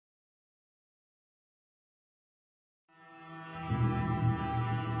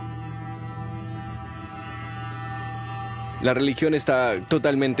La religión está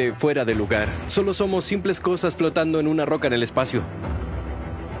totalmente fuera de lugar. Solo somos simples cosas flotando en una roca en el espacio.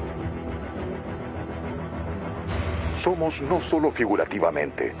 Somos no solo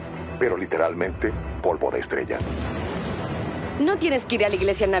figurativamente, pero literalmente polvo de estrellas. No tienes que ir a la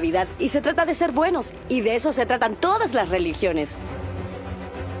iglesia en Navidad, y se trata de ser buenos, y de eso se tratan todas las religiones.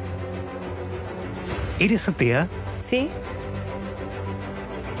 ¿Eres atea? ¿Sí?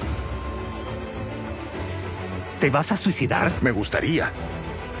 ¿Te vas a suicidar? Me gustaría.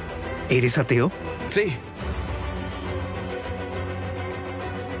 ¿Eres ateo? Sí.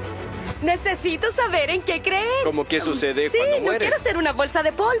 Necesito saber en qué creer. ¿Cómo qué sucede Sí, cuando no mueres? quiero ser una bolsa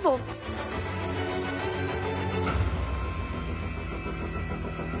de polvo.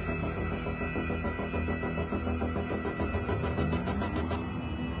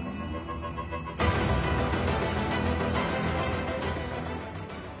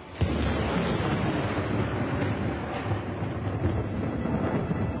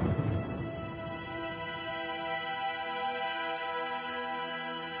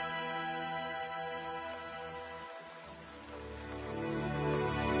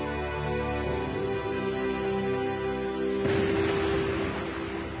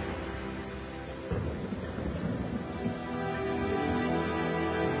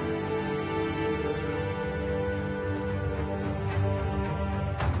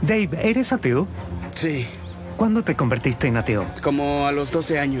 Dave, ¿eres ateo? Sí, ¿Cuándo te convertiste en ateo? como a los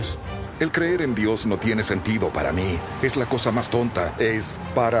 12 años. El creer en Dios no tiene sentido para mí. Es la cosa más tonta. Es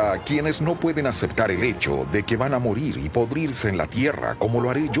para quienes no pueden aceptar el hecho de que van a morir y podrirse en la tierra, como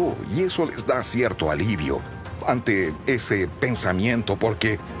lo haré yo. Y eso les da cierto alivio ante ese pensamiento,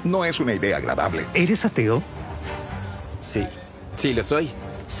 porque no es una idea agradable. ¿Eres ateo? Sí. Sí, lo soy.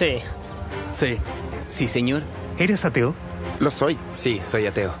 Sí. Sí. Sí, señor. ¿Eres ateo? Lo soy. Sí, soy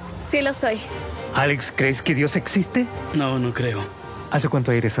ateo. Sí, lo soy. Alex, ¿crees que Dios existe? No, no creo. ¿Hace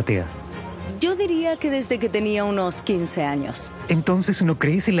cuánto eres atea? Yo diría que desde que tenía unos 15 años. ¿Entonces no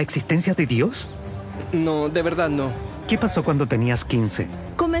crees en la existencia de Dios? No, de verdad no. ¿Qué pasó cuando tenías 15?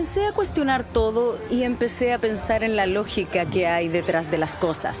 Comencé a cuestionar todo y empecé a pensar en la lógica que hay detrás de las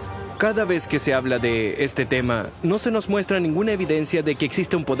cosas. Cada vez que se habla de este tema, no se nos muestra ninguna evidencia de que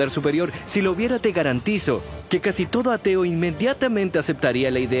existe un poder superior. Si lo hubiera, te garantizo que casi todo ateo inmediatamente aceptaría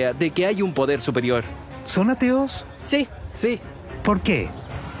la idea de que hay un poder superior. ¿Son ateos? Sí. Sí. ¿Por qué?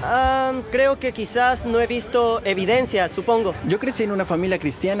 Creo que quizás no he visto evidencia, supongo. Yo crecí en una familia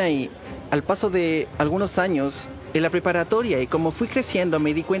cristiana y al paso de algunos años en la preparatoria y como fui creciendo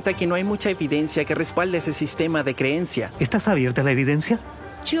me di cuenta que no hay mucha evidencia que respalde ese sistema de creencia. ¿Estás abierta a la evidencia?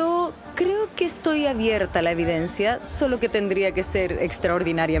 Yo creo que estoy abierta a la evidencia, solo que tendría que ser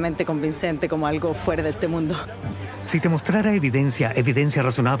extraordinariamente convincente como algo fuera de este mundo. Si te mostrara evidencia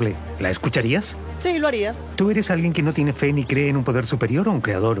razonable, ¿la escucharías? Sí, lo haría. Tú eres alguien que no tiene fe ni cree en un poder superior o un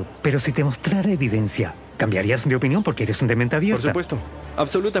creador. Pero si te mostrara evidencia, ¿cambiarías de opinión porque eres un de mente abierta? Por supuesto.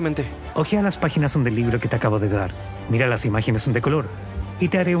 Absolutamente. Ojea las páginas del libro que te acabo de dar. Mira las imágenes de color. Y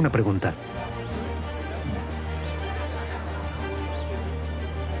te haré una pregunta.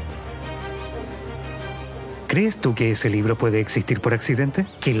 ¿Crees tú que ese libro puede existir por accidente?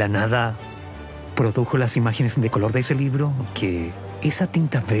 ¿Que la nada produjo las imágenes de color de ese libro? ¿Que esa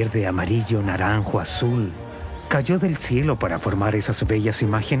tinta verde, amarillo, naranjo, azul cayó del cielo para formar esas bellas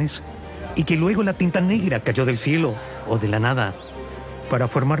imágenes? ¿Y que luego la tinta negra cayó del cielo o de la nada para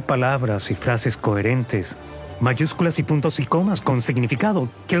formar palabras y frases coherentes, mayúsculas y puntos y comas con significado?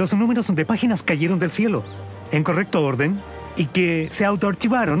 ¿Que los números de páginas cayeron del cielo en correcto orden y que se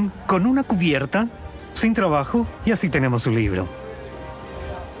autoarchivaron con una cubierta sin trabajo y así tenemos su libro?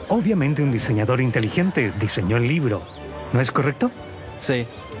 Obviamente un diseñador inteligente diseñó el libro, ¿no es correcto? Sí.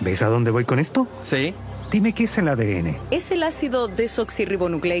 ¿Ves a dónde voy con esto? Sí. Dime qué es el ADN. Es el ácido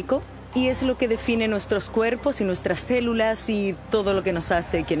desoxirribonucleico y es lo que define nuestros cuerpos y nuestras células y todo lo que nos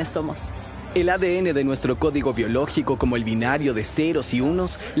hace quienes somos. El ADN de nuestro código biológico, como el binario de ceros y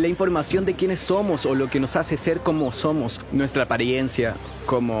unos, la información de quiénes somos o lo que nos hace ser como somos, nuestra apariencia,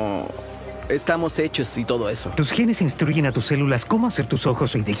 como estamos hechos y todo eso. Tus genes instruyen a tus células cómo hacer tus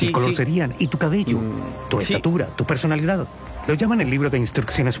ojos y de qué color serían, y tu cabello, tu estatura, tu personalidad. Lo llaman el libro de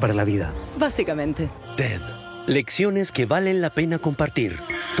instrucciones para la vida. Básicamente. TED. Lecciones que valen la pena compartir.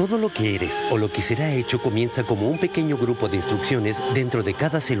 Todo lo que eres o lo que será hecho comienza como un pequeño grupo de instrucciones dentro de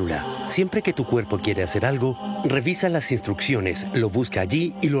cada célula. Siempre que tu cuerpo quiere hacer algo, revisa las instrucciones, lo busca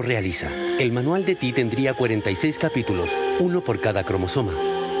allí y lo realiza. El manual de ti tendría 46 capítulos, uno por cada cromosoma.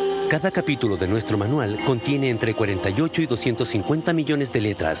 Cada capítulo de nuestro manual contiene entre 48 y 250 millones de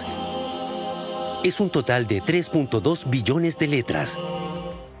letras. Es un total de 3.2 billones de letras.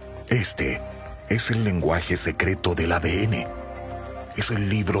 Este Es el lenguaje secreto del ADN. Es el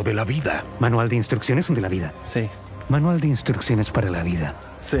libro de la vida. Manual de instrucciones de la vida. Sí. Manual de instrucciones para la vida.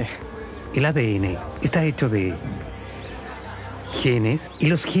 Sí. El ADN está hecho de genes y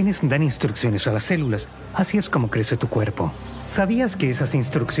los genes dan instrucciones a las células. Así es como crece tu cuerpo. ¿Sabías que esas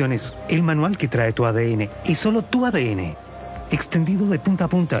instrucciones, el manual que trae tu ADN y solo tu ADN, extendido de punta a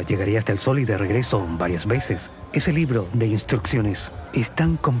punta, llegaría hasta el sol y de regreso varias veces? Ese libro de instrucciones es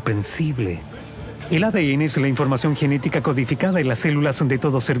tan comprensible. El ADN es la información genética codificada en las células de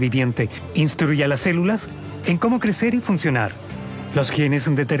todo ser viviente. Instruye a las células en cómo crecer y funcionar. Los genes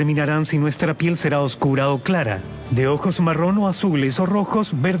determinarán si nuestra piel será oscura o clara, de ojos marrón o azules o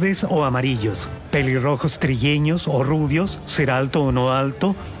rojos, verdes o amarillos, pelirrojos trigueños o rubios, será alto o no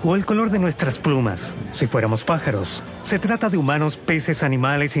alto, o el color de nuestras plumas, si fuéramos pájaros. Se trata de humanos, peces,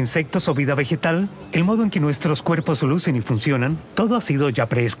 animales, insectos o vida vegetal. El modo en que nuestros cuerpos lucen y funcionan, todo ha sido ya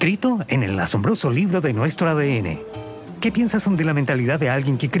preescrito en el asombroso libro de nuestro ADN. ¿Qué piensas de la mentalidad de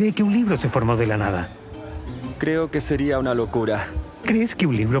alguien que cree que un libro se formó de la nada? Creo que sería una locura. ¿Crees que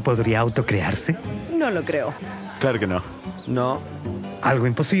un libro podría autocrearse? No lo creo. Claro que no. No. Algo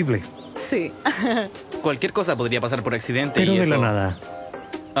imposible. Sí. Cualquier cosa podría pasar por accidente. Pero y de eso... la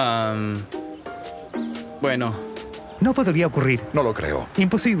nada. Bueno. No podría ocurrir. No lo creo.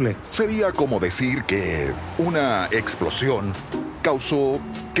 Imposible. Sería como decir que una explosión causó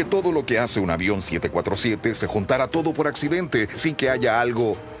que todo lo que hace un avión 747 se juntara todo por accidente, sin que haya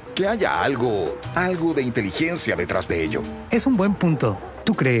algo de inteligencia detrás de ello. Es un buen punto.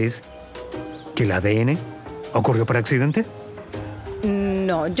 ¿Tú crees que el ADN ocurrió por accidente?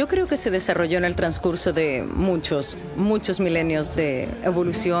 No, yo creo que se desarrolló en el transcurso de muchos milenios de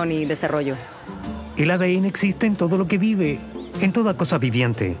evolución y desarrollo. El ADN existe en todo lo que vive, en toda cosa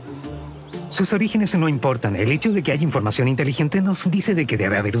viviente. Sus orígenes no importan. El hecho de que haya información inteligente nos dice de que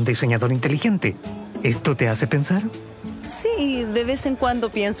debe haber un diseñador inteligente. ¿Esto te hace pensar? Sí, de vez en cuando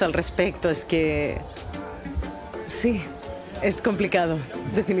pienso al respecto. Es que... sí, es complicado,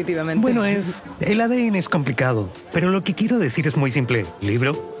 definitivamente. Bueno, el ADN es complicado, pero lo que quiero decir es muy simple.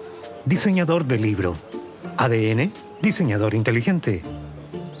 Libro, diseñador de libro. ADN, diseñador inteligente.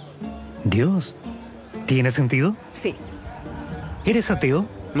 Dios, ¿tiene sentido? Sí. ¿Eres ateo?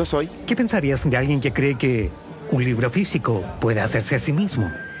 Lo soy. ¿Qué pensarías de alguien que cree que un libro físico puede hacerse a sí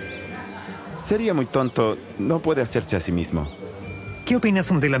mismo? Sería muy tonto. No puede hacerse a sí mismo. ¿Qué opinas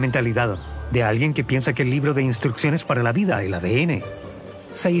de la mentalidad de alguien que piensa que el libro de instrucciones para la vida, el ADN,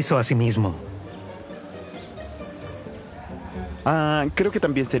 se hizo a sí mismo? Creo que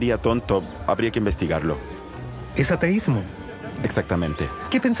también sería tonto. Habría que investigarlo. ¿Es ateísmo? Exactamente.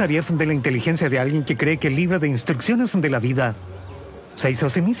 ¿Qué pensarías de la inteligencia de alguien que cree que el libro de instrucciones de la vida se hizo a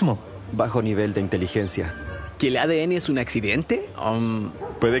sí mismo? Bajo nivel de inteligencia. ¿Que el ADN es un accidente?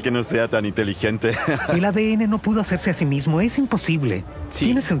 Puede que no sea tan inteligente. El ADN no pudo hacerse a sí mismo. Es imposible. Sí.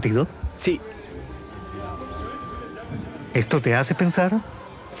 ¿Tiene sentido? Sí. ¿Esto te hace pensar?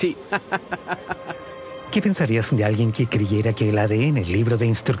 Sí. ¿Qué pensarías de alguien que creyera que el ADN, el libro de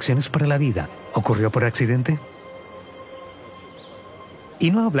instrucciones para la vida, ocurrió por accidente?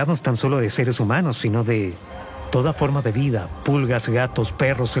 Y no hablamos tan solo de seres humanos, sino de toda forma de vida. Pulgas, gatos,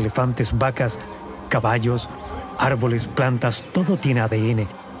 perros, elefantes, vacas, caballos, árboles, plantas, todo tiene ADN,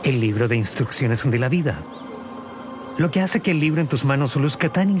 el libro de instrucciones de la vida. Lo que hace que el libro en tus manos luzca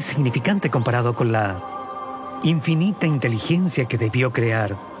tan insignificante comparado con la infinita inteligencia que debió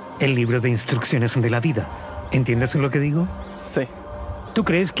crear el libro de instrucciones de la vida. ¿Entiendes lo que digo? Sí. ¿Tú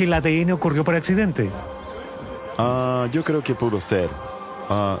crees que el ADN ocurrió por accidente? Yo creo que pudo ser.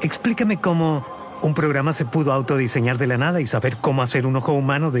 Explícame cómo un programa se pudo autodiseñar de la nada y saber cómo hacer un ojo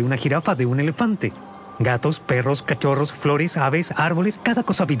humano de una jirafa, de un elefante. Gatos, perros, cachorros, flores, aves, árboles, cada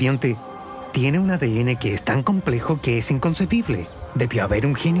cosa viviente tiene un ADN que es tan complejo que es inconcebible. Debió haber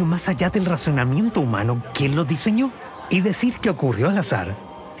un genio más allá del razonamiento humano que lo diseñó. Y decir que ocurrió al azar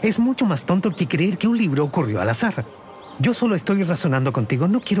es mucho más tonto que creer que un libro ocurrió al azar. Yo solo estoy razonando contigo,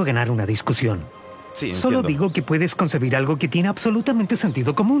 no quiero ganar una discusión. Sí, solo entiendo. digo que puedes concebir algo que tiene absolutamente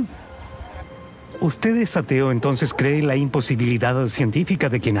sentido común. Usted es ateo, entonces cree en la imposibilidad científica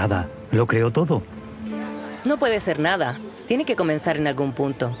de que nada lo creó todo. No puede ser nada. Tiene que comenzar en algún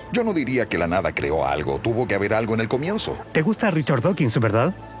punto. Yo no diría que la nada creó algo. Tuvo que haber algo en el comienzo. ¿Te gusta Richard Dawkins,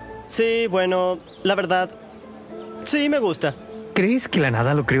 verdad? Sí, bueno, la verdad, sí me gusta. ¿Crees que la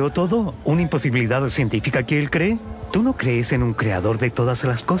nada lo creó todo? ¿Una imposibilidad científica que él cree? ¿Tú no crees en un creador de todas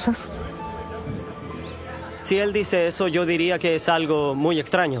las cosas? Si él dice eso, yo diría que es algo muy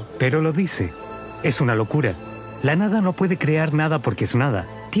extraño. Pero lo dice. Es una locura. La nada no puede crear nada porque es nada.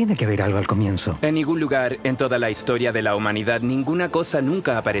 Tiene que haber algo al comienzo. En ningún lugar en toda la historia de la humanidad, ninguna cosa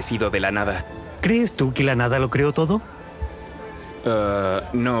nunca ha aparecido de la nada. ¿Crees tú que la nada lo creó todo?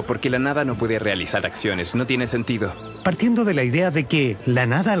 No, porque la nada no puede realizar acciones. No tiene sentido. Partiendo de la idea de que la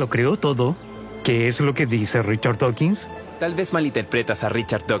nada lo creó todo, ¿qué es lo que dice Richard Dawkins? Tal vez malinterpretas a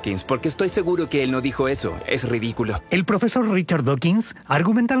Richard Dawkins, porque estoy seguro que él no dijo eso. Es ridículo. El profesor Richard Dawkins,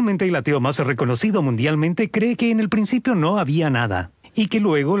 argumentalmente el ateo más reconocido mundialmente, cree que en el principio no había nada, y que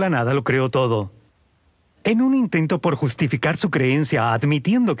luego la nada lo creó todo. En un intento por justificar su creencia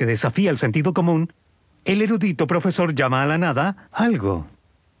admitiendo que desafía el sentido común, el erudito profesor llama a la nada algo.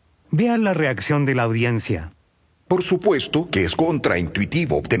 Vean la reacción de la audiencia. Por supuesto que es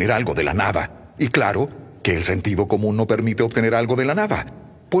contraintuitivo obtener algo de la nada. Y claro, que el sentido común no permite obtener algo de la nada.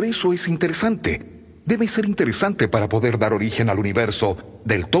 Por eso es interesante. Debe ser interesante para poder dar origen al universo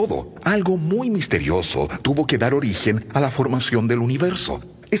del todo. Algo muy misterioso tuvo que dar origen a la formación del universo.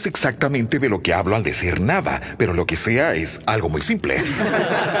 Es exactamente de lo que hablo al decir nada, pero lo que sea es algo muy simple.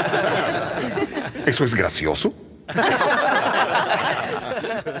 ¿Eso es gracioso?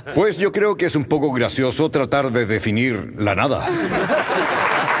 Pues yo creo que es un poco gracioso tratar de definir la nada.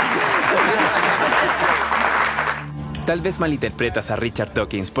 Tal vez malinterpretas a Richard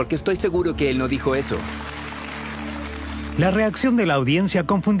Dawkins, porque estoy seguro que él no dijo eso. La reacción de la audiencia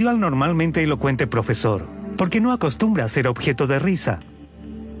confundió al normalmente elocuente profesor, porque no acostumbra a ser objeto de risa.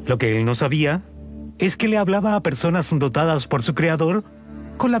 Lo que él no sabía es que le hablaba a personas dotadas por su creador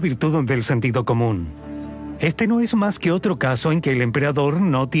con la virtud del sentido común. Este no es más que otro caso en que el emperador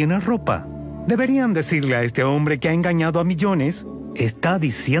no tiene ropa. Deberían decirle a este hombre que ha engañado a millones, está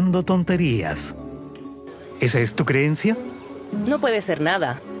diciendo tonterías. ¿Esa es tu creencia? No puede ser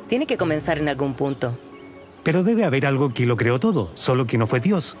nada. Tiene que comenzar en algún punto. Pero debe haber algo que lo creó todo, solo que no fue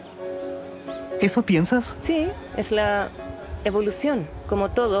Dios. ¿Eso piensas? Sí, es la evolución. Como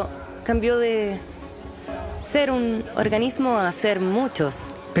todo, cambió de ser un organismo a ser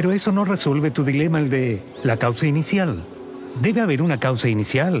muchos. Pero eso no resuelve tu dilema, el de la causa inicial. Debe haber una causa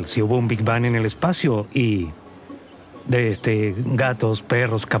inicial, si hubo un Big Bang en el espacio y... gatos,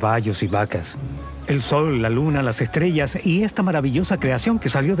 perros, caballos y vacas. El sol, la luna, las estrellas y esta maravillosa creación que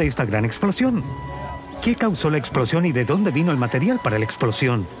salió de esta gran explosión. ¿Qué causó la explosión y de dónde vino el material para la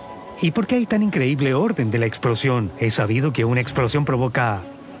explosión? ¿Y por qué hay tan increíble orden de la explosión? Es sabido que una explosión provoca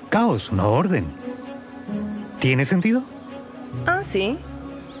caos, no orden. ¿Tiene sentido? Ah, sí.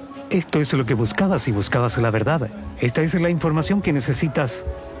 Esto es lo que buscabas si buscabas la verdad. Esta es la información que necesitas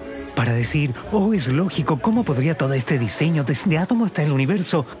para decir, oh, es lógico, ¿cómo podría todo este diseño, desde átomo hasta el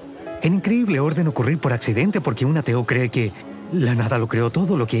universo, en increíble orden ocurrir por accidente porque un ateo cree que la nada lo creó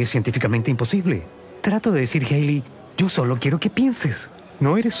todo, lo que es científicamente imposible? Trato de decir, Hailey, yo solo quiero que pienses.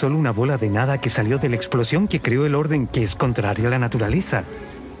 No eres solo una bola de nada que salió de la explosión que creó el orden que es contrario a la naturaleza.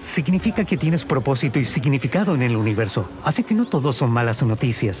 Significa que tienes propósito y significado en el universo. Así que no todos son malas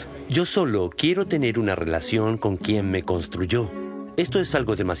noticias. Yo solo quiero tener una relación con quien me construyó. Esto es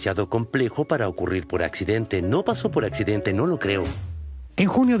algo demasiado complejo para ocurrir por accidente. No pasó por accidente, no lo creo. En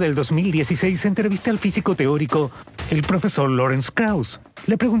junio del 2016 entrevisté al físico teórico, el profesor Lawrence Krauss.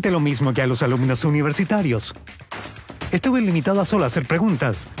 Le pregunté lo mismo que a los alumnos universitarios. Estuve limitado a solo hacer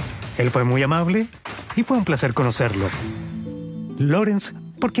preguntas. Él fue muy amable y fue un placer conocerlo. Lawrence,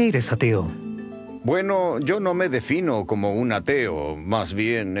 ¿por qué eres ateo? Bueno, yo no me defino como un ateo, más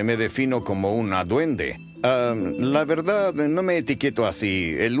bien me defino como un duende. La verdad, no me etiqueto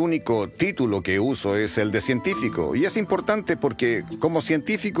así. El único título que uso es el de científico. Y es importante porque, como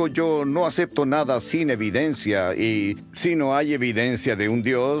científico, yo no acepto nada sin evidencia. Y si no hay evidencia de un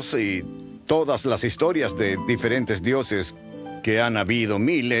dios y todas las historias de diferentes dioses que han habido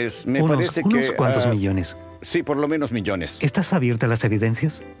miles, me parece que... ¿Unos cuantos millones? Sí, por lo menos millones. ¿Estás abierta a las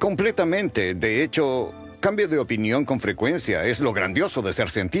evidencias? Completamente. De hecho, cambio de opinión con frecuencia. Es lo grandioso de ser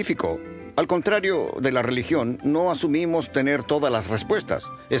científico. Al contrario de la religión, no asumimos tener todas las respuestas.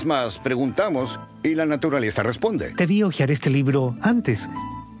 Es más, preguntamos y la naturaleza responde. Te vi hojear este libro antes.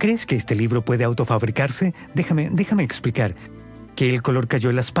 ¿Crees que este libro puede autofabricarse? Déjame explicar. Que el color cayó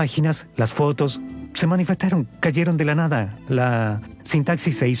en las páginas, las fotos se manifestaron, cayeron de la nada. La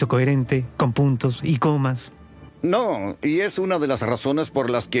sintaxis se hizo coherente, con puntos y comas. No, y es una de las razones por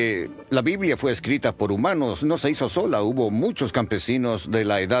las que la Biblia fue escrita por humanos. No se hizo sola. Hubo muchos campesinos de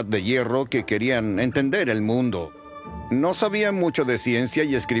la Edad de Hierro que querían entender el mundo. No sabían mucho de ciencia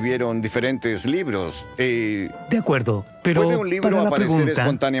y escribieron diferentes libros. De acuerdo, pero ¿puede un libro aparecer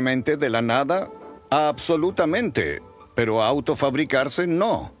espontáneamente de la nada? Absolutamente. Pero autofabricarse,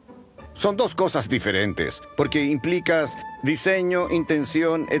 no. Son dos cosas diferentes, porque implicas diseño,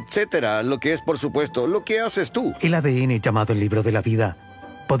 intención, etcétera, lo que es, por supuesto, lo que haces tú. El ADN llamado el libro de la vida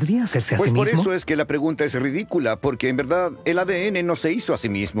 ¿podría hacerse a Pues sí por mismo? eso es que la pregunta es ridícula, porque en verdad el ADN no se hizo a sí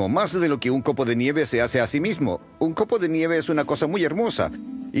mismo, más de lo que un copo de nieve se hace a sí mismo. Un copo de nieve es una cosa muy hermosa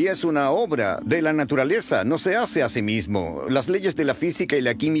y es una obra de la naturaleza, no se hace a sí mismo. Las leyes de la física y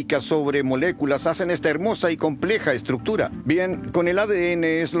la química sobre moléculas hacen esta hermosa y compleja estructura. Bien, con el ADN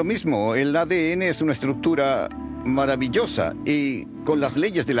es lo mismo. El ADN es una estructura maravillosa y con las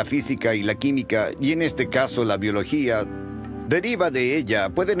leyes de la física y la química, y en este caso la biología, deriva de ella.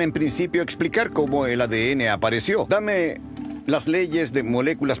 Pueden en principio explicar cómo el ADN apareció. Dame las leyes de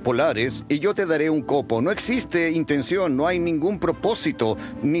moléculas polares y yo te daré un copo. No existe intención, no hay ningún propósito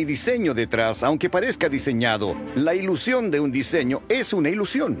ni diseño detrás, aunque parezca diseñado. La ilusión de un diseño es una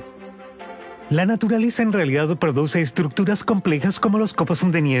ilusión. La naturaleza en realidad produce estructuras complejas como los copos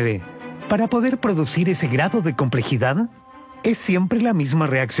de nieve. Para poder producir ese grado de complejidad, es siempre la misma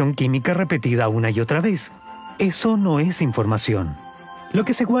reacción química repetida una y otra vez. Eso no es información. Lo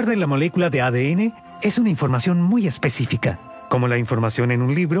que se guarda en la molécula de ADN es una información muy específica, como la información en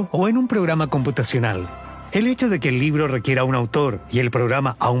un libro o en un programa computacional. El hecho de que el libro requiera un autor y el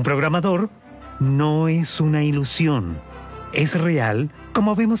programa a un programador no es una ilusión. Es real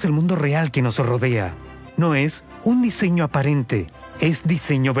como vemos el mundo real que nos rodea. No es un diseño aparente, es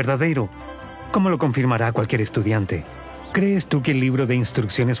diseño verdadero, como lo confirmará cualquier estudiante. ¿Crees tú que el libro de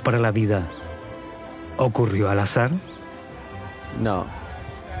instrucciones para la vida ocurrió al azar? No.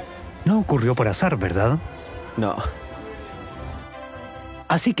 No ocurrió por azar, ¿verdad? No.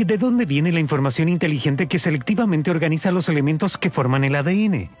 Así que ¿de dónde viene la información inteligente que selectivamente organiza los elementos que forman el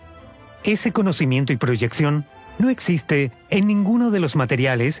ADN? Ese conocimiento y proyección no existe en ninguno de los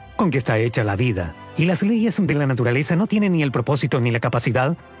materiales con que está hecha la vida. Y las leyes de la naturaleza no tienen ni el propósito ni la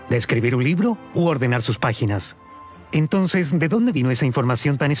capacidad de escribir un libro u ordenar sus páginas. Entonces, ¿de dónde vino esa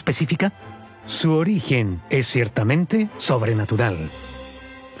información tan específica? Su origen es ciertamente sobrenatural.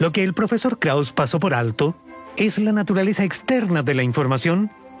 Lo que el profesor Krauss pasó por alto es la naturaleza externa de la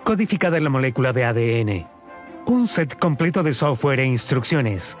información codificada en la molécula de ADN. Un set completo de software e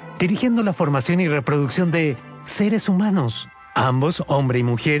instrucciones, dirigiendo la formación y reproducción de seres humanos, ambos hombre y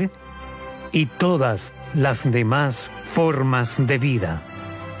mujer, y todas las demás formas de vida.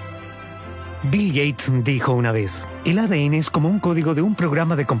 Bill Gates dijo una vez, el ADN es como un código de un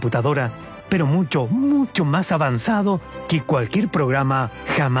programa de computadora, pero mucho, mucho más avanzado que cualquier programa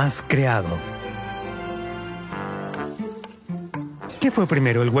jamás creado. ¿Qué fue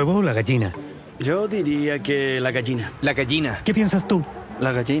primero, el huevo o la gallina? Yo diría que la gallina. La gallina. ¿Qué piensas tú?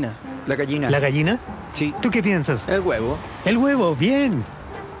 La gallina. La gallina. ¿La gallina? Sí. ¿Tú qué piensas? El huevo. El huevo, bien.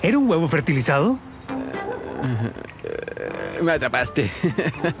 ¿Era un huevo fertilizado? Me atrapaste.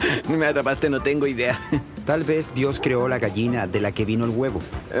 Me atrapaste, no tengo idea. Tal vez Dios creó la gallina de la que vino el huevo.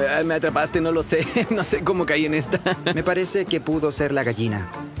 Me atrapaste, no lo sé. No sé cómo caí en esta. Me parece que pudo ser la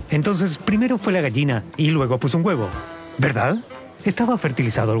gallina. Entonces, primero fue la gallina y luego puso un huevo, ¿verdad? ¿Estaba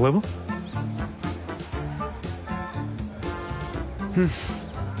fertilizado el huevo?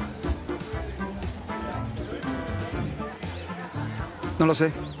 No lo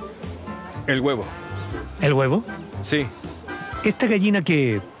sé. El huevo. ¿El huevo? Sí. ¿Esta gallina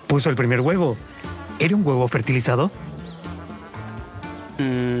que puso el primer huevo, era un huevo fertilizado?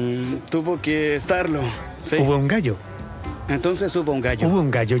 Tuvo que estarlo. Sí. ¿Hubo un gallo? Entonces hubo un gallo. Hubo un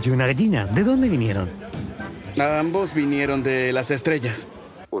gallo y una gallina. ¿De dónde vinieron? Ambos vinieron de las estrellas.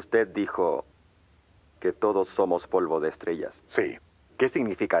 Usted dijo que todos somos polvo de estrellas. Sí. ¿Qué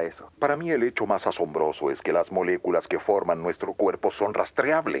significa eso? Para mí el hecho más asombroso es que las moléculas que forman nuestro cuerpo son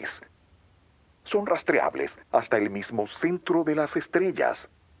rastreables. Son rastreables hasta el mismo centro de las estrellas.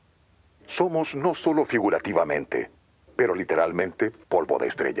 Somos no solo figurativamente, pero literalmente polvo de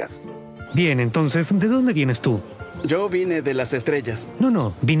estrellas. Bien, entonces, ¿de dónde vienes tú? Yo vine de las estrellas.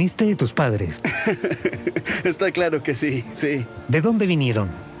 No, viniste de tus padres. Está claro que sí, sí. ¿De dónde vinieron?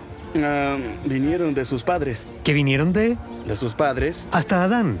 Vinieron de sus padres. ¿Que vinieron de? De sus padres. Hasta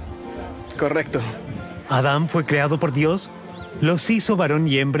Adán. Correcto. Adán fue creado por Dios, los hizo varón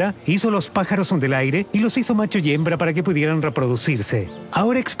y hembra, hizo los pájaros del aire y los hizo macho y hembra para que pudieran reproducirse.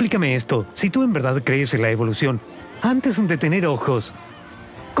 Ahora explícame esto, si tú en verdad crees en la evolución, antes de tener ojos,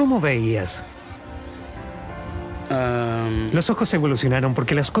 ¿cómo veías? Los ojos evolucionaron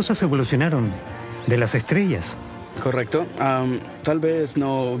porque las cosas evolucionaron de las estrellas. Correcto. Tal vez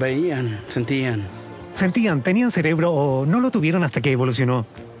no veían, sentían. Sentían, tenían cerebro o no lo tuvieron hasta que evolucionó.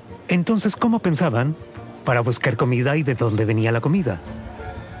 Entonces, ¿cómo pensaban? Para buscar comida y de dónde venía la comida.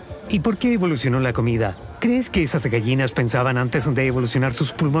 ¿Y por qué evolucionó la comida? ¿Crees que esas gallinas pensaban antes de evolucionar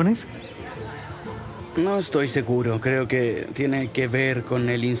sus pulmones? No estoy seguro. Creo que tiene que ver con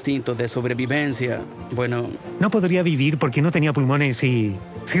el instinto de sobrevivencia. Bueno... No podría vivir porque no tenía pulmones y...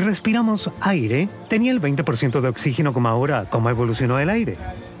 Si respiramos aire, tenía el 20% de oxígeno como ahora. ¿Cómo evolucionó el aire?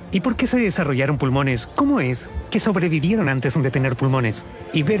 ¿Y por qué se desarrollaron pulmones? ¿Cómo es que sobrevivieron antes de tener pulmones?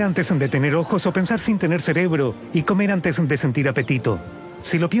 Y ver antes de tener ojos o pensar sin tener cerebro y comer antes de sentir apetito.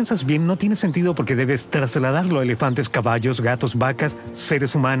 Si lo piensas bien, no tiene sentido porque debes trasladarlo a elefantes, caballos, gatos, vacas,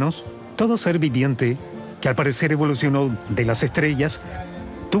 seres humanos. Todo ser viviente, que al parecer evolucionó de las estrellas,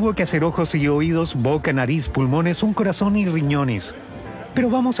 tuvo que hacer ojos y oídos, boca, nariz, pulmones, un corazón y riñones. Pero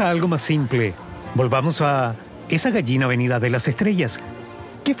vamos a algo más simple. Volvamos a esa gallina venida de las estrellas.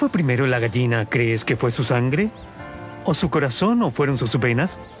 ¿Qué fue primero la gallina? ¿Crees que fue su sangre? ¿O su corazón? ¿O fueron sus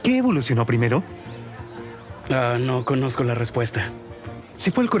venas? ¿Qué evolucionó primero? No conozco la respuesta. Si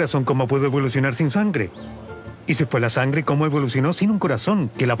fue el corazón, ¿cómo pudo evolucionar sin sangre? Y si fue la sangre, ¿cómo evolucionó sin un corazón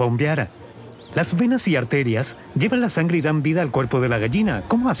que la bombeara? Las venas y arterias llevan la sangre y dan vida al cuerpo de la gallina.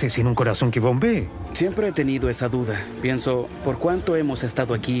 ¿Cómo hace sin un corazón que bombee? Siempre he tenido esa duda. Pienso, ¿por cuánto hemos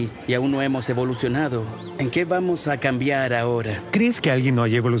estado aquí y aún no hemos evolucionado? ¿En qué vamos a cambiar ahora? ¿Crees que alguien no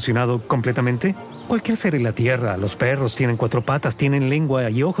haya evolucionado completamente? Cualquier ser en la Tierra, los perros tienen 4 patas, tienen lengua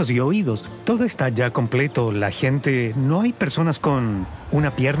y ojos y oídos. Todo está ya completo. La gente... No hay personas con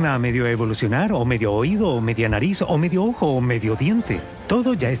una pierna a medio evolucionar, o medio oído, o media nariz, o medio ojo, o medio diente.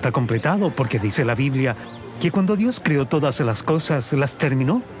 Todo ya está completado porque dice la Biblia que cuando Dios creó todas las cosas, las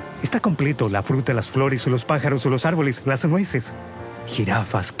terminó. Está completo, la fruta, las flores, los pájaros, los árboles, las nueces.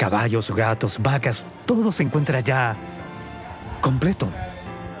 Jirafas, caballos, gatos, vacas, todo se encuentra ya completo.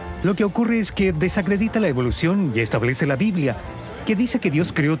 Lo que ocurre es que desacredita la evolución y establece la Biblia, que dice que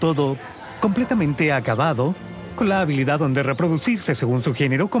Dios creó todo completamente acabado, con la habilidad de reproducirse según su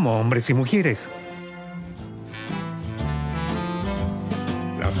género como hombres y mujeres.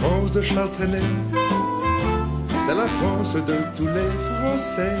 La France de Charles Trenet, c'est la France de tous les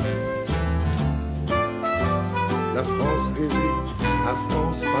Français. La France rêvée, la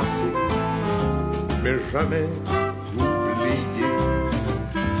France passée, mais jamais oubliée.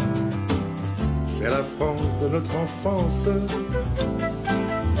 C'est la France de notre enfance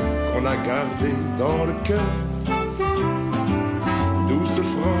qu'on a gardée dans le cœur. Douce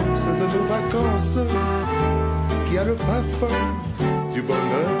France de nos vacances qui a le parfum du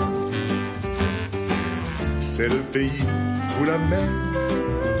bonheur. C'est le pays où la mer,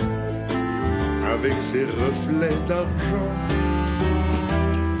 avec ses reflets d'argent,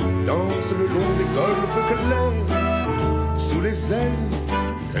 danse le long des golfes clairs sous les ailes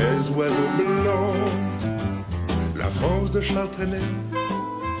des oiseaux blancs. La France de Charles Trenet,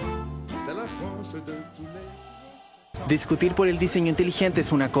 c'est la France de tous les... Discutir por el diseño inteligente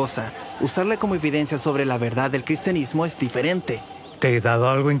es una cosa. Usarla como evidencia sobre la verdad del cristianismo es diferente. ¿Te he dado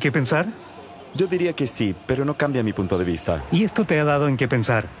algo en qué pensar? Yo diría que sí, pero no cambia mi punto de vista. ¿Y esto te ha dado en qué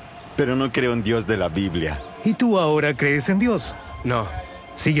pensar? Pero no creo en Dios de la Biblia. ¿Y tú ahora crees en Dios? No.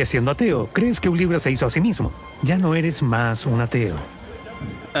 Sigues siendo ateo. ¿Crees que un libro se hizo a sí mismo? Ya no eres más un ateo.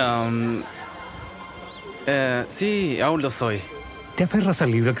 Sí, aún lo soy. ¿Te aferras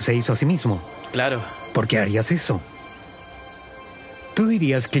al libro que se hizo a sí mismo? Claro. ¿Por qué harías eso? ¿Tú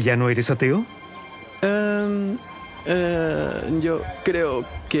dirías que ya no eres ateo? Yo creo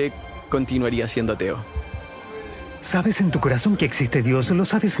que continuaría siendo ateo. Sabes en tu corazón que existe Dios. Lo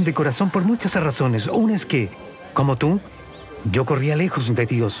sabes de corazón por muchas razones. Una es que, como tú, yo corría lejos de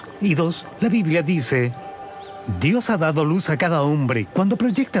Dios. Y 2, la Biblia dice... Dios ha dado luz a cada hombre. Cuando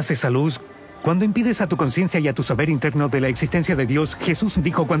proyectas esa luz, cuando impides a tu conciencia y a tu saber interno de la existencia de Dios, Jesús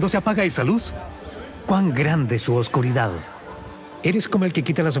dijo, cuando se apaga esa luz, cuán grande es su oscuridad. Eres como el que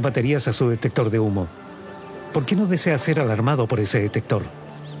quita las baterías a su detector de humo. ¿Por qué no deseas ser alarmado por ese detector?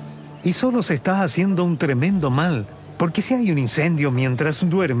 Y solo se está haciendo un tremendo mal, porque si hay un incendio mientras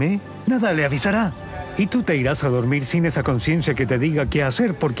duerme, nada le avisará. Y tú te irás a dormir sin esa conciencia que te diga qué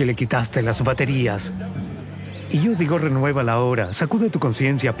hacer porque le quitaste las baterías. Y yo digo, renuévala ahora, sacude tu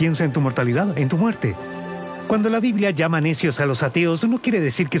conciencia, piensa en tu mortalidad, en tu muerte. Cuando la Biblia llama necios a los ateos, no quiere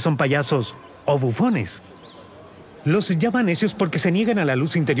decir que son payasos o bufones. Los llama necios porque se niegan a la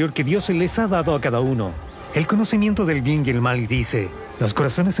luz interior que Dios les ha dado a cada uno. El conocimiento del bien y el mal, y dice, los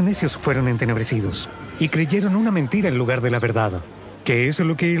corazones necios fueron entenebrecidos y creyeron una mentira en lugar de la verdad. ¿Qué es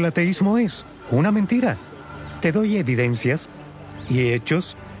lo que el ateísmo es? Una mentira. Te doy evidencias y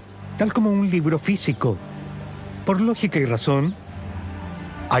hechos, tal como un libro físico. Por lógica y razón,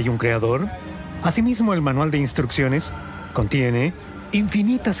 hay un creador. Asimismo, el manual de instrucciones contiene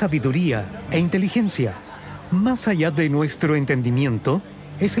infinita sabiduría e inteligencia. Más allá de nuestro entendimiento,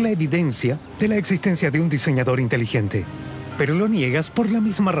 es la evidencia de la existencia de un diseñador inteligente. pero lo niegas por la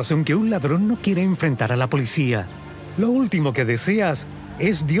misma razón que un ladrón no quiere enfrentar a la policía. Lo último que deseas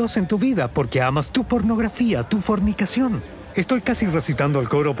es Dios en tu vida porque amas tu pornografía, tu fornicación. Estoy casi recitando el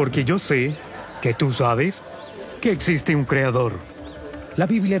coro porque yo sé que tú sabes que existe un creador. La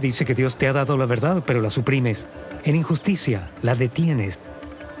Biblia dice que Dios te ha dado la verdad, pero la suprimes. En injusticia, la detienes.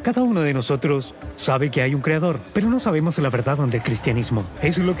 Cada uno de nosotros sabe que hay un creador, pero no sabemos la verdad del cristianismo.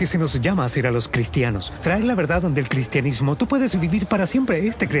 Es lo que se nos llama hacer a los cristianos. Traer la verdad del cristianismo. Tú puedes vivir para siempre.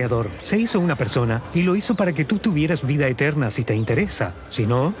 Este creador se hizo una persona y lo hizo para que tú tuvieras vida eterna si te interesa. Si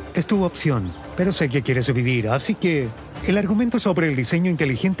no, es tu opción. Pero sé que quieres vivir, así que el argumento sobre el diseño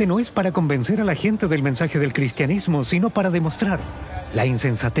inteligente no es para convencer a la gente del mensaje del cristianismo, sino para demostrar la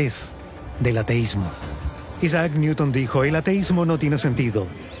insensatez del ateísmo. Isaac Newton dijo, el ateísmo no tiene sentido.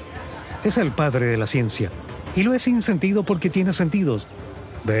 Es el padre de la ciencia. Y lo es sin sentido porque tiene sentidos.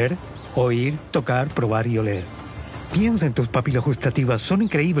 Ver, oír, tocar, probar y oler. Piensa en tus papilas gustativas, son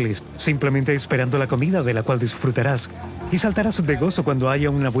increíbles, simplemente esperando la comida de la cual disfrutarás. Y saltarás de gozo cuando haya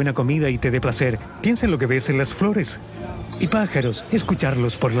una buena comida y te dé placer. Piensa en lo que ves en las flores y pájaros,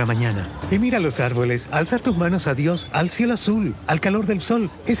 escucharlos por la mañana. Y mira los árboles, alzar tus manos a Dios, al cielo azul, al calor del sol.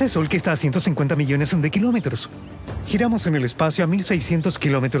 Ese sol que está a 150 millones de kilómetros. Giramos en el espacio a 1.600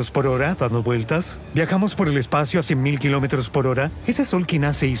 kilómetros por hora, dando vueltas. Viajamos por el espacio a 100.000 kilómetros por hora. Ese sol que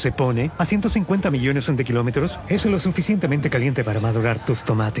nace y se pone a 150 millones de kilómetros es lo suficientemente caliente para madurar tus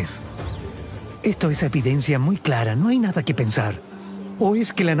tomates. Esto es evidencia muy clara, no hay nada que pensar. O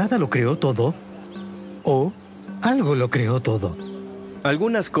es que la nada lo creó todo, o algo lo creó todo.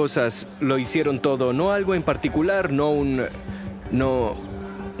 Algunas cosas lo hicieron todo, no algo en particular, no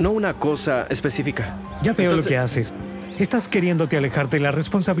una cosa específica. Ya veo lo que haces. Estás queriéndote alejar de la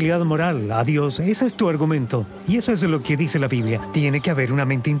responsabilidad moral. Adiós, ese es tu argumento. Y eso es lo que dice la Biblia. Tiene que haber una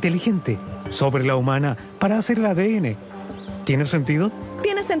mente inteligente sobre la humana para hacer el ADN. ¿Tiene sentido?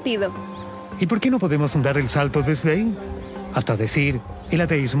 Tiene sentido. ¿Y por qué no podemos dar el salto desde ahí? Hasta decir, el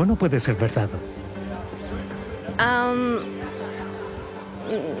ateísmo no puede ser verdad.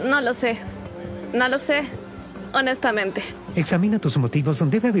 No lo sé. No lo sé, honestamente. Examina tus motivos,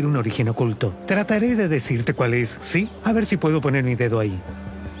 debe haber un origen oculto. Trataré de decirte cuál es, ¿sí? A ver si puedo poner mi dedo ahí.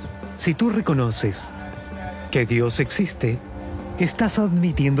 Si tú reconoces que Dios existe, estás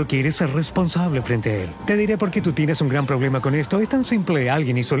admitiendo que eres el responsable frente a Él. Te diré por qué tú tienes un gran problema con esto. Es tan simple,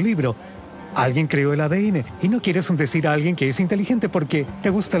 alguien hizo el libro. Alguien creó el ADN y no quieres decir a alguien que es inteligente porque te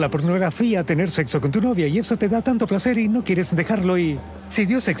gusta la pornografía, tener sexo con tu novia y eso te da tanto placer y no quieres dejarlo y... Si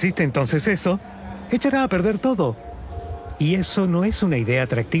Dios existe, entonces eso echará a perder todo. Y eso no es una idea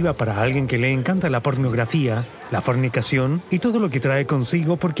atractiva para alguien que le encanta la pornografía, la fornicación y todo lo que trae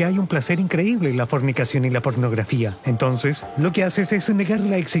consigo porque hay un placer increíble en la fornicación y la pornografía. Entonces, lo que haces es negar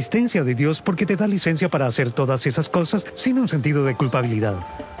la existencia de Dios porque te da licencia para hacer todas esas cosas sin un sentido de culpabilidad.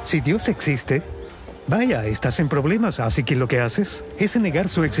 Si Dios existe, vaya, estás en problemas, así que lo que haces es negar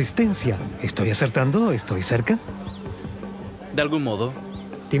su existencia. ¿Estoy acertando? ¿Estoy cerca? De algún modo.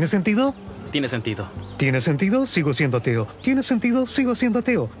 ¿Tiene sentido? Tiene sentido. ¿Tiene sentido? Sigo siendo ateo. ¿Tiene sentido? Sigo siendo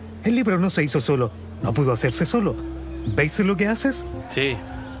ateo. El libro no se hizo solo. No pudo hacerse solo. ¿Veis lo que haces? Sí.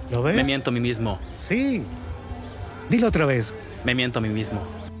 ¿Lo ves? Me miento a mí mismo. Sí. Dilo otra vez. Me miento a mí mismo.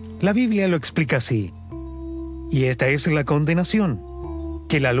 La Biblia lo explica así. Y esta es la condenación.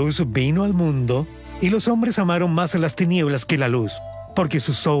 Que la luz vino al mundo y los hombres amaron más las tinieblas que la luz, porque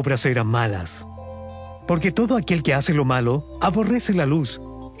sus obras eran malas. Porque todo aquel que hace lo malo aborrece la luz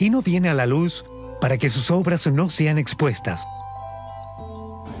y no viene a la luz para que sus obras no sean expuestas.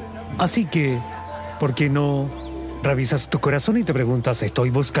 Así que, ¿por qué no revisas tu corazón y te preguntas, ¿estoy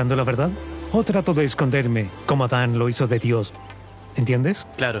buscando la verdad? ¿O trato de esconderme, como Adán lo hizo de Dios? ¿Entiendes?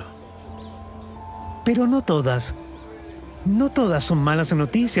 Claro. Pero no todas son malas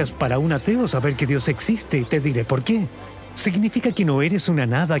noticias para un ateo saber que Dios existe y te diré por qué. Significa que no eres una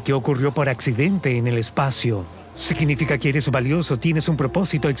nada que ocurrió por accidente en el espacio. Significa que eres valioso, tienes un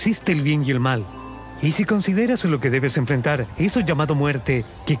propósito, existe el bien y el mal. Y si consideras lo que debes enfrentar, eso llamado muerte,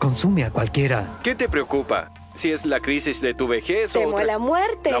 que consume a cualquiera. ¿Qué te preocupa? ¿Si es la crisis de tu vejez Temo o la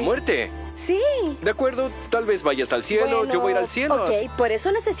muerte. ¿La muerte? Sí. De acuerdo, tal vez vayas al cielo, Bueno, yo voy a ir al cielo. Ok, por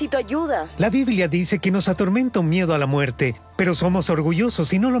eso necesito ayuda. La Biblia dice que nos atormenta un miedo a la muerte, pero somos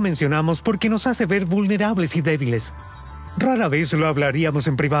orgullosos y no lo mencionamos porque nos hace ver vulnerables y débiles. Rara vez lo hablaríamos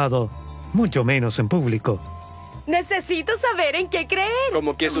en privado, mucho menos en público. Necesito saber en qué creer.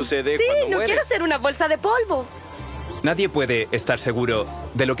 ¿Cómo qué sucede Sí, cuando no mueres? quiero ser una bolsa de polvo. Nadie puede estar seguro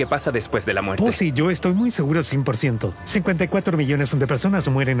de lo que pasa después de la muerte. Oh, sí, yo estoy muy seguro 100%. 54 millones de personas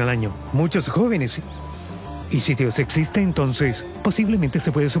mueren al año. Muchos jóvenes. Y si Dios existe, entonces posiblemente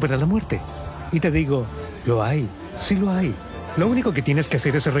se puede superar la muerte. Y te digo, Lo hay, sí lo hay. Lo único que tienes que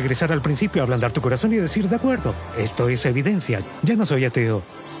hacer es regresar al principio, ablandar tu corazón y decir, de acuerdo, esto es evidencia, ya no soy ateo.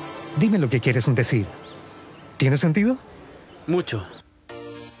 Dime lo que quieres decir. ¿Tiene sentido? Mucho.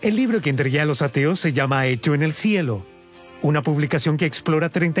 El libro que entregué a los ateos se llama Hecho en el Cielo, una publicación que explora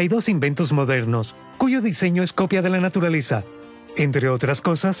 32 inventos modernos, cuyo diseño es copia de la naturaleza. Entre otras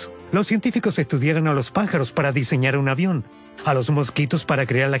cosas, los científicos estudiaron a los pájaros para diseñar un avión, a los mosquitos para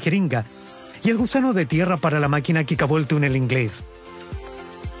crear la jeringa, y el gusano de tierra para la máquina que cavó el túnel inglés.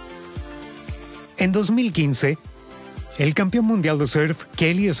 En 2015, el campeón mundial de surf,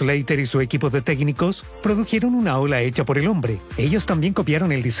 Kelly Slater y su equipo de técnicos, produjeron una ola hecha por el hombre. Ellos también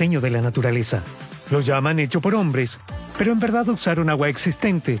copiaron el diseño de la naturaleza. Lo llaman hecho por hombres, pero en verdad usaron agua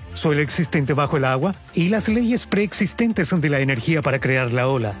existente, suelo existente bajo el agua y las leyes preexistentes de la energía para crear la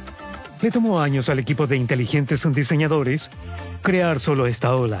ola. Le tomó años al equipo de inteligentes diseñadores crear solo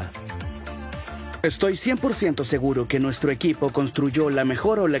esta ola. Estoy 100% seguro que nuestro equipo construyó la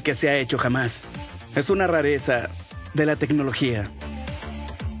mejor ola que se ha hecho jamás. Es una rareza de la tecnología.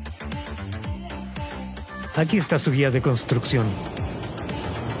 Aquí está su guía de construcción.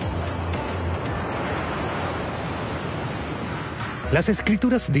 Las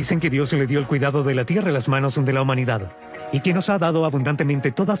escrituras dicen que Dios le dio el cuidado de la tierra en las manos de la humanidad y que nos ha dado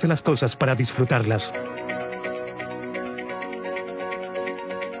abundantemente todas las cosas para disfrutarlas.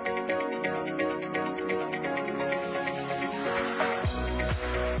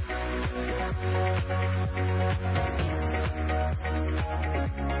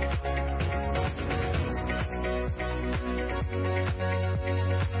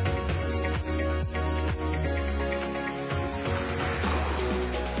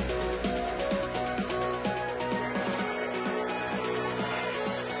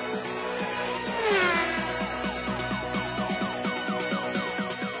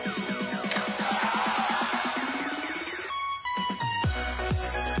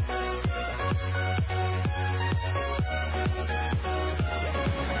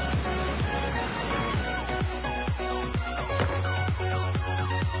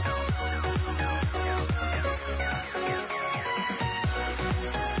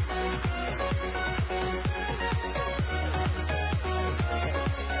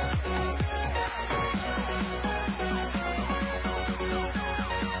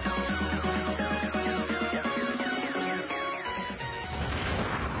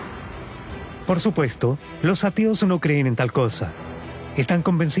 Por supuesto, los ateos no creen en tal cosa. Están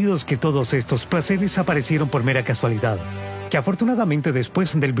convencidos que todos estos placeres aparecieron por mera casualidad, que afortunadamente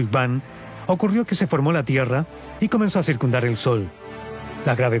después del Big Bang, ocurrió que se formó la Tierra y comenzó a circundar el Sol.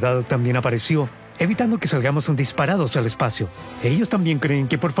 La gravedad también apareció, evitando que salgamos disparados al espacio. Ellos también creen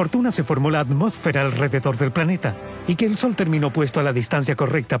que por fortuna se formó la atmósfera alrededor del planeta y que el Sol terminó puesto a la distancia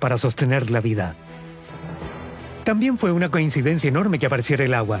correcta para sostener la vida. También fue una coincidencia enorme que apareciera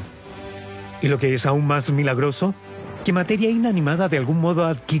el agua. Y lo que es aún más milagroso, que materia inanimada de algún modo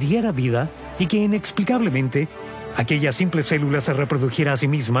adquiriera vida y que inexplicablemente aquella simple célula se reprodujera a sí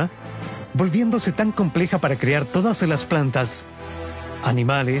misma, volviéndose tan compleja para crear todas las plantas,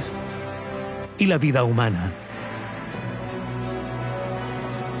 animales y la vida humana.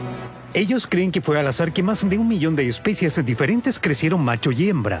 Ellos creen que fue al azar que más de 1 millón de especies diferentes crecieron macho y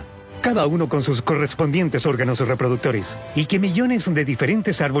hembra, cada uno con sus correspondientes órganos reproductores, y que millones de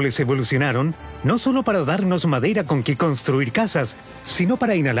diferentes árboles evolucionaron, no solo para darnos madera con que construir casas, sino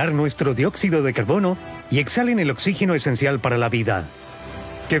para inhalar nuestro dióxido de carbono y exhalen el oxígeno esencial para la vida.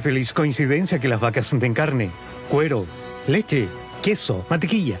 Qué feliz coincidencia que las vacas den carne, cuero, leche, queso,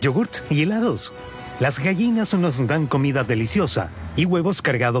 mantequilla, yogurt y helados. Las gallinas nos dan comida deliciosa y huevos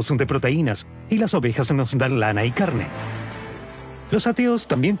cargados de proteínas, y las ovejas nos dan lana y carne. Los ateos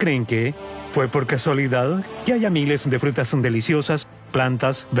también creen que fue por casualidad que haya miles de frutas deliciosas,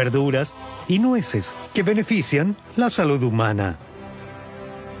 plantas, verduras y nueces que benefician la salud humana.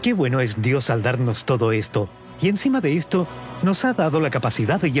 Qué bueno es Dios al darnos todo esto, y encima de esto nos ha dado la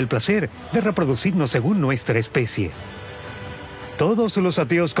capacidad y el placer de reproducirnos según nuestra especie. Todos los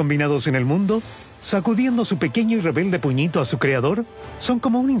ateos combinados en el mundo, sacudiendo su pequeño y rebelde puñito a su creador, son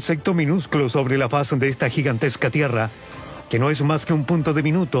como un insecto minúsculo sobre la faz de esta gigantesca tierra, que no es más que un punto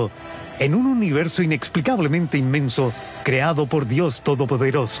diminuto en un universo inexplicablemente inmenso creado por Dios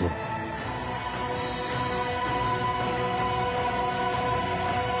Todopoderoso.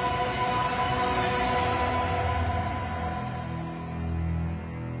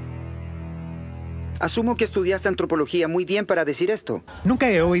 Asumo que estudiaste antropología muy bien para decir esto.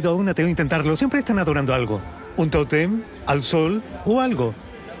 Nunca he oído a un ateo intentarlo. Siempre están adorando algo. Un tótem, al sol o algo.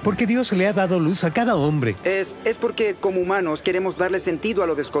 Porque Dios le ha dado luz a cada hombre. Es porque como humanos queremos darle sentido a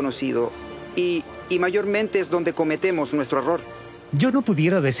lo desconocido. Y mayormente es donde cometemos nuestro error. Yo no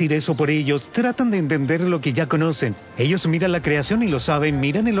pudiera decir eso por ellos. Tratan de entender lo que ya conocen. Ellos miran la creación y lo saben,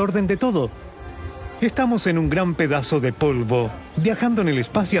 miran el orden de todo. Estamos en un gran pedazo de polvo, viajando en el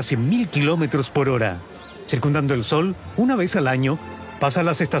espacio a 100.000 kilómetros por hora, circundando el Sol una vez al año. Pasan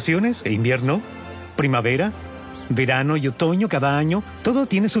las estaciones, invierno, primavera, verano y otoño cada año. Todo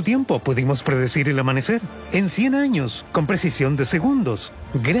tiene su tiempo. Pudimos predecir el amanecer en 100 años, con precisión de segundos.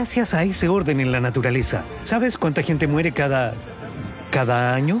 Gracias a ese orden en la naturaleza. ¿Sabes cuánta gente muere cada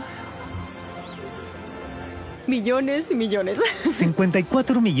año? Millones y millones.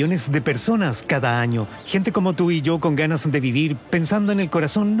 54 millones de personas cada año. Gente como tú y yo con ganas de vivir, pensando en el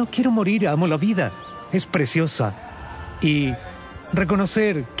corazón, no quiero morir, amo la vida. Es preciosa. Y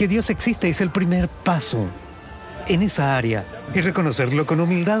reconocer que Dios existe es el primer paso en esa área. Y reconocerlo con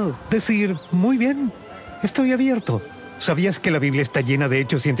humildad. Decir, muy bien, estoy abierto. ¿Sabías que la Biblia está llena de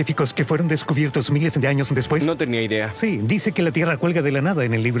hechos científicos que fueron descubiertos miles de años después? No tenía idea. Sí, dice que la Tierra cuelga de la nada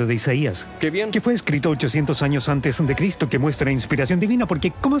en el libro de Isaías. ¡Qué bien! Que fue escrito 800 años antes de Cristo, que muestra inspiración divina,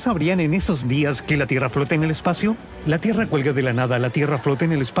 porque ¿cómo sabrían en esos días que la Tierra flota en el espacio? La Tierra cuelga de la nada, la Tierra flota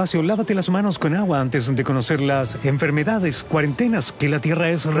en el espacio. Lávate las manos con agua antes de conocer las enfermedades, cuarentenas, que la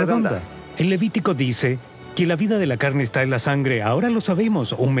Tierra es redonda. El Levítico dice que la vida de la carne está en la sangre. Ahora lo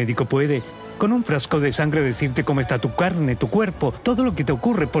sabemos. Un médico puede, con un frasco de sangre, decirte cómo está tu carne, tu cuerpo, todo lo que te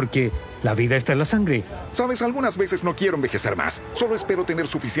ocurre, porque la vida está en la sangre. Sabes, algunas veces no quiero envejecer más. Solo espero tener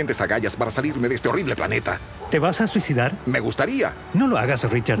suficientes agallas para salirme de este horrible planeta. ¿Te vas a suicidar? Me gustaría. No lo hagas,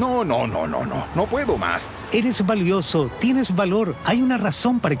 Richard. No. No puedo más. Eres valioso, tienes valor. Hay una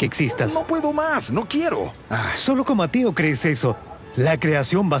razón para que existas. No puedo más, no quiero. Solo como ateo crees eso. La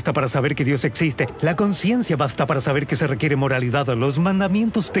creación basta para saber que Dios existe. La conciencia basta para saber que se requiere moralidad. Los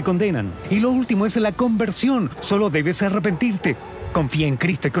mandamientos te condenan. Y lo último es la conversión. Solo debes arrepentirte. Confía en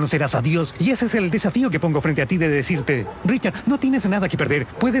Cristo y conocerás a Dios. Y ese es el desafío que pongo frente a ti de decirte, Richard, no tienes nada que perder.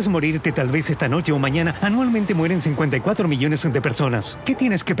 Puedes morirte tal vez esta noche o mañana. Anualmente mueren 54 millones de personas. ¿Qué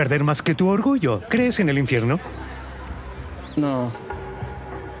tienes que perder más que tu orgullo? ¿Crees en el infierno? No.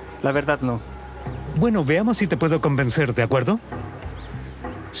 La verdad no. Bueno, veamos si te puedo convencer, ¿de acuerdo?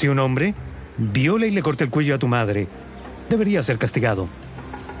 Si un hombre viola y le corta el cuello a tu madre, debería ser castigado.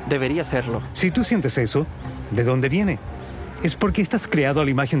 Debería serlo. Si tú sientes eso, ¿de dónde viene? Es porque estás creado a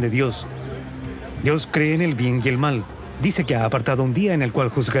la imagen de Dios. Dios cree en el bien y el mal. Dice que ha apartado un día en el cual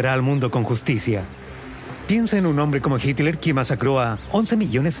juzgará al mundo con justicia. Piensa en un hombre como Hitler, que masacró a 11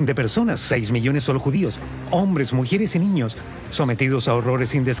 millones de personas, 6 millones solo judíos, hombres, mujeres y niños, sometidos a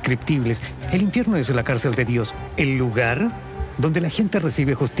horrores indescriptibles. El infierno es la cárcel de Dios, el lugar donde la gente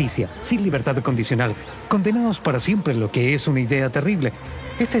recibe justicia, sin libertad condicional, condenados para siempre, lo que es una idea terrible.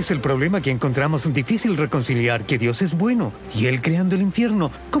 Este es el problema que encontramos difícil reconciliar, que Dios es bueno, y Él creando el infierno.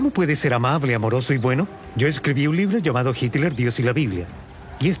 ¿Cómo puede ser amable, amoroso y bueno? Yo escribí un libro llamado Hitler, Dios y la Biblia,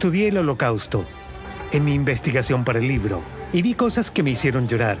 y estudié el Holocausto en mi investigación para el libro. Y vi cosas que me hicieron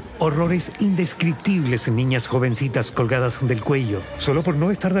llorar. Horrores indescriptibles en niñas jovencitas colgadas del cuello. Solo por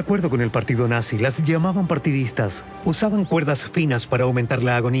no estar de acuerdo con el partido nazi. Las llamaban partidistas. Usaban cuerdas finas para aumentar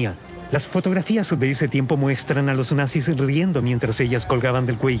la agonía. Las fotografías de ese tiempo muestran a los nazis riendo mientras ellas colgaban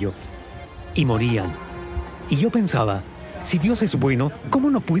del cuello. Y morían. Y yo pensaba, si Dios es bueno, ¿cómo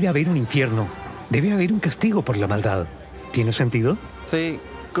no puede haber un infierno? Debe haber un castigo por la maldad. ¿Tiene sentido? Sí,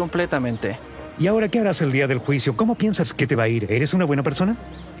 completamente. ¿Y ahora qué harás el día del juicio? ¿Cómo piensas que te va a ir? ¿Eres una buena persona?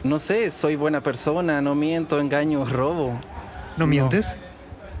 No sé, soy buena persona, no miento, engaño, robo. ¿No mientes?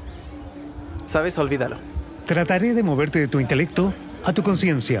 ¿Sabes? Olvídalo. Trataré de moverte de tu intelecto a tu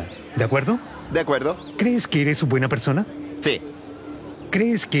conciencia, ¿de acuerdo? De acuerdo. ¿Crees que eres buena persona? Sí.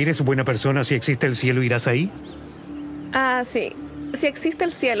 ¿Crees que eres buena persona? Si existe el cielo, ¿irás ahí? Ah, sí. Si existe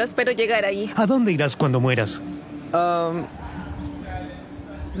el cielo, espero llegar allí. ¿A dónde irás cuando mueras?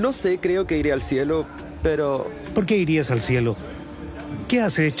 No sé, creo que iré al cielo, pero... ¿Por qué irías al cielo? ¿Qué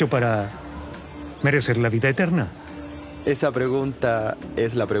has hecho para merecer la vida eterna? Esa pregunta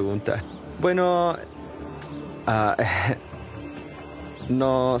es la pregunta. Bueno...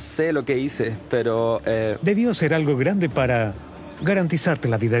 no sé lo que hice, pero... Debió ser algo grande para garantizarte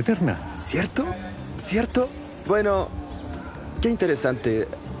la vida eterna. ¿Cierto? ¿Cierto? Bueno, qué interesante.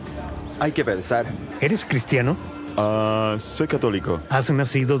 Hay que pensar. ¿Eres cristiano? Soy católico. ¿Has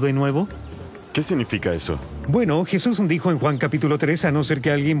nacido de nuevo? ¿Qué significa eso? Bueno, Jesús dijo en Juan capítulo 3, a no ser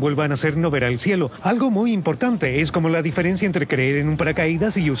que alguien vuelva a nacer, no verá el cielo. Algo muy importante, es como la diferencia entre creer en un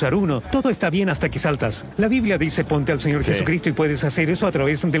paracaídas y usar uno. Todo está bien hasta que saltas. La Biblia dice, ponte al Señor Jesucristo y puedes hacer eso a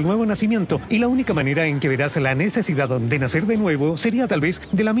través del nuevo nacimiento. Y la única manera en que verás la necesidad de nacer de nuevo sería tal vez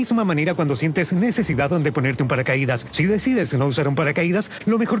de la misma manera cuando sientes necesidad de ponerte un paracaídas. Si decides no usar un paracaídas,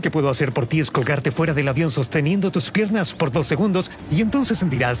 lo mejor que puedo hacer por ti es colgarte fuera del avión sosteniendo tus piernas por 2 segundos y entonces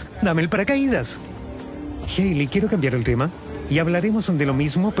dirás, dame el paracaídas. Hailey, quiero cambiar el tema y hablaremos de lo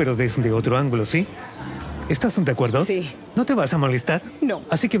mismo, pero desde otro ángulo, ¿sí? ¿Estás de acuerdo? Sí. ¿No te vas a molestar? No.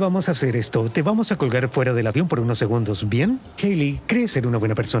 Así que vamos a hacer esto. Te vamos a colgar fuera del avión por unos segundos, ¿bien? Hailey, ¿crees ser una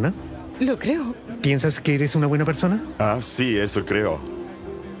buena persona? Lo creo. ¿Piensas que eres una buena persona? Ah, sí, eso creo.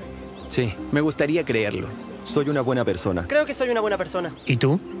 Sí, me gustaría creerlo. Soy una buena persona. Creo que soy una buena persona. ¿Y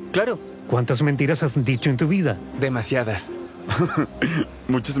tú? Claro. ¿Cuántas mentiras has dicho en tu vida? Demasiadas.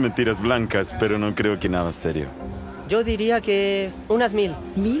 Muchas mentiras blancas, pero no creo que nada serio. Yo diría que unas 1000.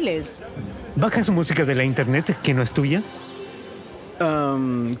 Miles. ¿Bajas música de la internet que no es tuya?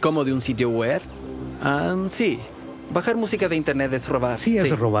 ¿Como de un sitio web? Sí. Bajar música de internet es robar. Sí,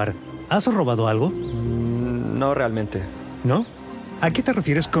 es robar. ¿Has robado algo? No realmente. ¿No? ¿A qué te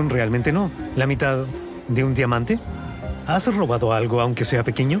refieres con realmente no? ¿La mitad de un diamante? ¿Has robado algo aunque sea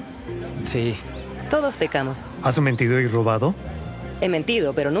pequeño? Sí. Todos pecamos. ¿Has mentido y robado? He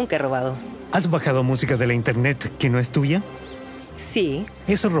mentido, pero nunca he robado. ¿Has bajado música de la internet que no es tuya? Sí.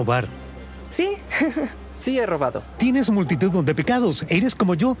 Eso es robar. Sí. Sí, he robado. Tienes multitud de pecados. Eres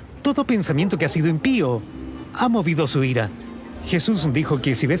como yo. Todo pensamiento que ha sido impío ha movido su ira. Jesús dijo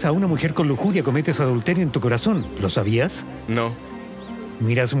que si ves a una mujer con lujuria cometes adulterio en tu corazón. ¿Lo sabías? No.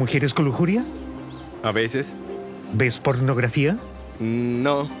 ¿Miras mujeres con lujuria? A veces. ¿Ves pornografía?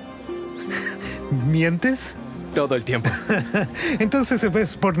 No. ¿Mientes? Todo el tiempo. Entonces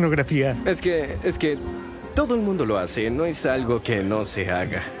ves pornografía. Es que todo el mundo lo hace. No es algo que no se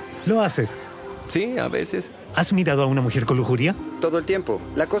haga. ¿Lo haces? Sí, a veces. ¿Has mirado a una mujer con lujuria? Todo el tiempo.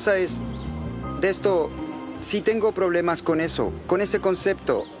 La cosa es, de esto, sí tengo problemas con eso, con ese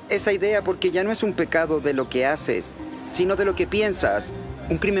concepto, esa idea, porque ya no es un pecado de lo que haces, sino de lo que piensas.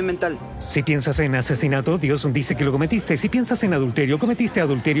 Un crimen mental. Si piensas en asesinato, Dios dice que lo cometiste. Si piensas en adulterio, cometiste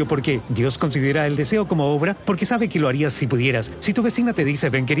adulterio porque Dios considera el deseo como obra, porque sabe que lo harías si pudieras. Si tu vecina te dice,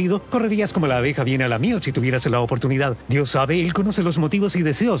 ven querido, correrías como la abeja viene a la miel si tuvieras la oportunidad. Dios sabe, Él conoce los motivos y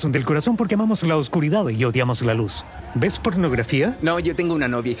deseos del corazón porque amamos la oscuridad y odiamos la luz. ¿Ves pornografía? No, yo tengo una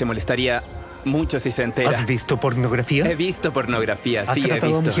novia y se molestaría mucho si se entera. ¿Has visto pornografía? He visto pornografía, sí, he tratado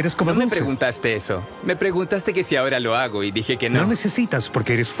visto. a mujeres como no me dulces? preguntaste eso. Me preguntaste que si ahora lo hago y dije que no. No necesitas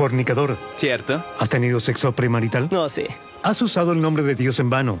porque eres fornicador. ¿Cierto? ¿Has tenido sexo premarital? No, sí. ¿Has usado el nombre de Dios en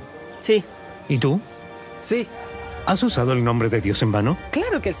vano? Sí. ¿Y tú? Sí. ¿Has usado el nombre de Dios en vano?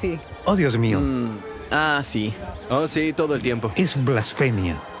 Claro que sí. Oh, Dios mío. Sí. Oh, sí, todo el tiempo. Es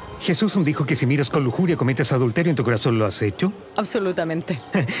blasfemia. Jesús dijo que si miras con lujuria cometes adulterio en tu corazón. ¿Lo has hecho? Absolutamente.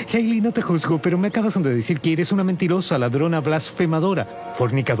 Hailey, no te juzgo, pero me acabas de decir que eres una mentirosa, ladrona, blasfemadora,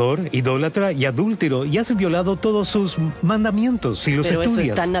 fornicador, idólatra y adúltero, y has violado todos sus mandamientos si los Pero estudias.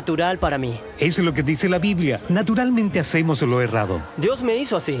 eso es tan natural para mí. Es lo que dice la Biblia. Naturalmente hacemos lo errado. Dios me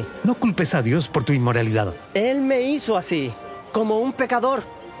hizo así. No culpes a Dios por tu inmoralidad. Él me hizo así, como un pecador.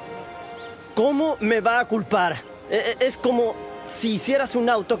 ¿Cómo me va a culpar? Es como si hicieras un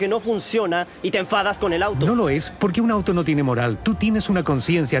auto que no funciona y te enfadas con el auto. No lo es, porque un auto no tiene moral. Tú tienes una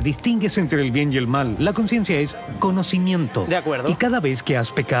conciencia, distingues entre el bien y el mal. La conciencia es conocimiento. De acuerdo. Y cada vez que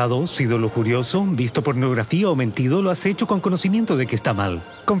has pecado, sido lujurioso, visto pornografía o mentido, lo has hecho con conocimiento de que está mal.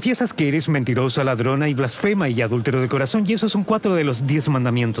 Confiesas que eres mentirosa, ladrona y blasfema y adúltero de corazón, y esos son 4 de los 10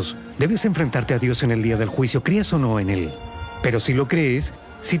 mandamientos. Debes enfrentarte a Dios en el día del juicio, creas o no en Él. Pero si lo crees,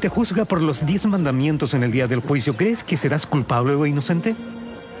 si te juzga por los 10 mandamientos en el día del juicio, ¿crees que serás culpable o inocente?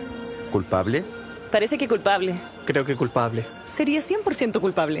 ¿Culpable? Parece que culpable. Creo que culpable. Sería 100%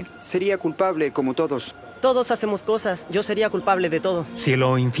 culpable. Sería culpable como todos. Todos hacemos cosas. Yo sería culpable de todo. ¿Cielo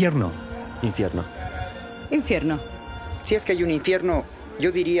o infierno? Infierno. Infierno. Si es que hay un infierno,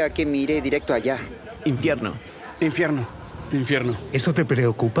 yo diría que me iré directo allá. Infierno. Infierno. Infierno. ¿Eso te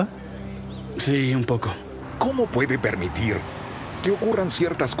preocupa? Sí, un poco. ¿Cómo puede permitir que ocurran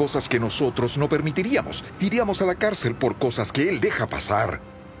ciertas cosas que nosotros no permitiríamos? Iríamos a la cárcel por cosas que él deja pasar.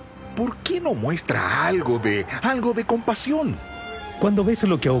 ¿Por qué no muestra algo de compasión? Cuando ves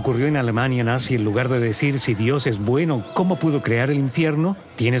lo que ocurrió en Alemania nazi, en lugar de decir si Dios es bueno, ¿cómo pudo crear el infierno?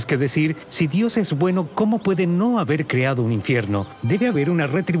 Tienes que decir, si Dios es bueno, ¿cómo puede no haber creado un infierno? Debe haber una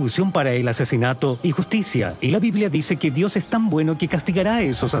retribución para el asesinato y justicia. Y la Biblia dice que Dios es tan bueno que castigará a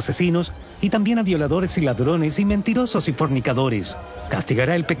esos asesinos y también a violadores y ladrones y mentirosos y fornicadores.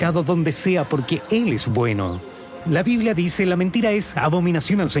 Castigará el pecado donde sea porque Él es bueno. La Biblia dice, la mentira es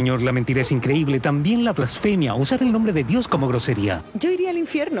abominación al Señor, la mentira es increíble, también la blasfemia, usar el nombre de Dios como grosería. Yo iría al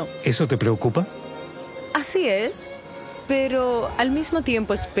infierno. ¿Eso te preocupa? Así es. Pero al mismo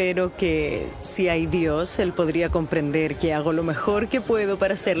tiempo espero que si hay Dios, Él podría comprender que hago lo mejor que puedo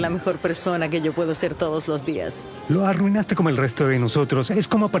para ser la mejor persona que yo puedo ser todos los días. Lo arruinaste como el resto de nosotros. Es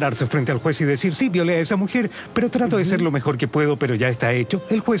como pararse frente al juez y decir, sí, violé a esa mujer, pero trato de ser lo mejor que puedo, pero ya está hecho.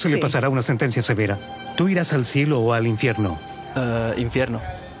 El juez le pasará una sentencia severa. ¿Tú irás al cielo o al infierno? Infierno.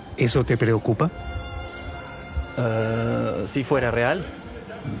 ¿Eso te preocupa? Si fuera real.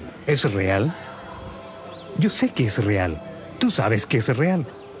 ¿Es real? Yo sé que es real. Tú sabes que es real.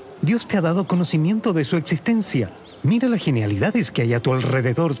 Dios te ha dado conocimiento de su existencia. Mira las genialidades que hay a tu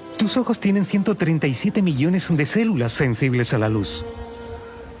alrededor. Tus ojos tienen 137 millones de células sensibles a la luz.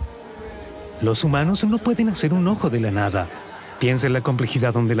 Los humanos no pueden hacer un ojo de la nada. Piensa en la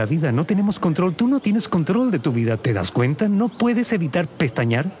complejidad de la vida. No tenemos control. Tú no tienes control de tu vida. ¿Te das cuenta? No puedes evitar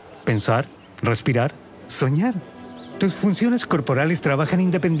pestañear, pensar, respirar, soñar. Tus funciones corporales trabajan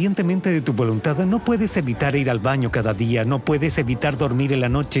independientemente de tu voluntad. No puedes evitar ir al baño cada día. No puedes evitar dormir en la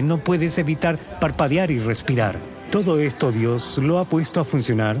noche. No puedes evitar parpadear y respirar. Todo esto Dios lo ha puesto a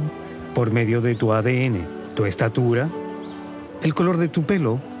funcionar por medio de tu ADN, tu estatura, el color de tu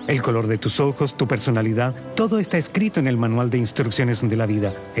pelo, el color de tus ojos, tu personalidad. Todo está escrito en el manual de instrucciones de la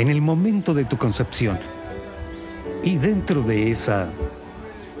vida, en el momento de tu concepción. Y dentro de esa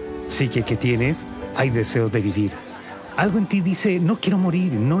psique que tienes, hay deseo de vivir. Algo en ti dice, no quiero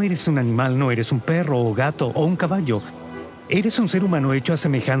morir. No eres un animal, no eres un perro o gato o un caballo. Eres un ser humano hecho a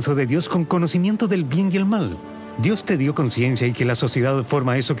semejanza de Dios con conocimiento del bien y el mal. Dios te dio conciencia y que la sociedad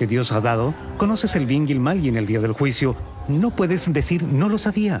forma eso que Dios ha dado. Conoces el bien y el mal y en el día del juicio no puedes decir, no lo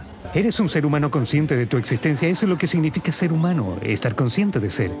sabía. Eres un ser humano consciente de tu existencia. Eso es lo que significa ser humano, estar consciente de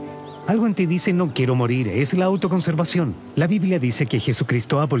ser. Algo en ti dice, no quiero morir. Es la autoconservación. La Biblia dice que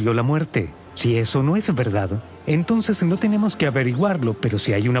Jesucristo abolió la muerte. Si eso no es verdad, entonces no tenemos que averiguarlo, pero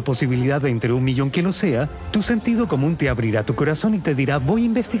si hay una posibilidad de entre 1.000.000 que lo sea, tu sentido común te abrirá tu corazón y te dirá, voy a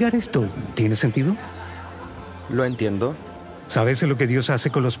investigar esto. ¿Tiene sentido? Lo entiendo. ¿Sabes lo que Dios hace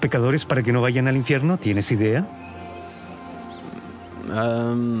con los pecadores para que no vayan al infierno? ¿Tienes idea?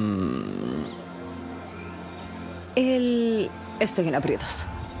 Estoy en aprietos.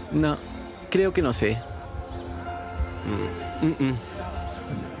 No, creo que no sé.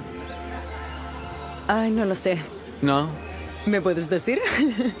 Ay, no lo sé. No. ¿Me puedes decir?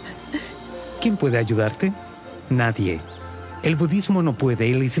 ¿Quién puede ayudarte? Nadie. El budismo no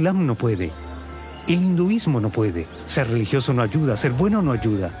puede, el islam no puede. El hinduismo no puede. Ser religioso no ayuda, ser bueno no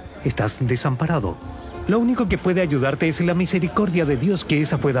ayuda. Estás desamparado. Lo único que puede ayudarte es la misericordia de Dios, que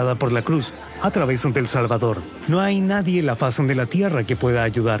esa fue dada por la cruz, a través del Salvador. No hay nadie en la faz de la tierra que pueda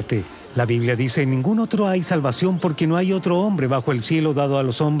ayudarte. La Biblia dice, en ningún otro hay salvación porque no hay otro hombre bajo el cielo dado a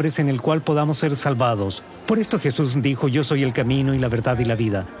los hombres en el cual podamos ser salvados. Por esto Jesús dijo, yo soy el camino y la verdad y la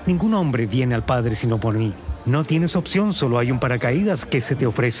vida. Ningún hombre viene al Padre sino por mí. No tienes opción, solo hay un paracaídas que se te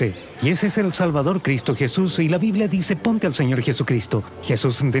ofrece. Y ese es el Salvador, Cristo Jesús. Y la Biblia dice, ponte al Señor Jesucristo.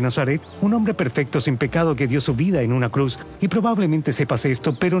 Jesús de Nazaret, un hombre perfecto sin pecado que dio su vida en una cruz. Y probablemente sepas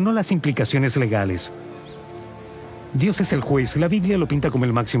esto, pero no las implicaciones legales. Dios es el juez. La Biblia lo pinta como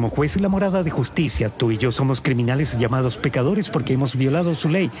el máximo juez, la morada de justicia. Tú y yo somos criminales llamados pecadores porque hemos violado su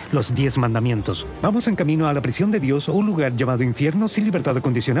ley, los 10 mandamientos. Vamos en camino a la prisión de Dios, un lugar llamado infierno, sin libertad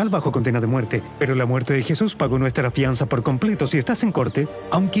condicional, bajo condena de muerte. Pero la muerte de Jesús pagó nuestra fianza por completo. Si estás en corte,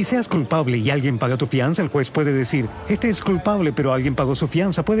 aunque seas culpable y alguien paga tu fianza, el juez puede decir, este es culpable, pero alguien pagó su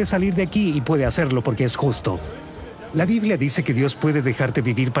fianza, puede salir de aquí y puede hacerlo porque es justo. La Biblia dice que Dios puede dejarte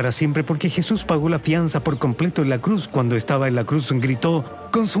vivir para siempre porque Jesús pagó la fianza por completo en la cruz. Cuando estaba en la cruz gritó,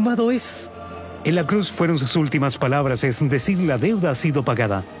 ¡consumado es! En la cruz fueron sus últimas palabras, es decir, la deuda ha sido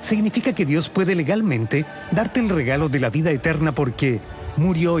pagada. Significa que Dios puede legalmente darte el regalo de la vida eterna porque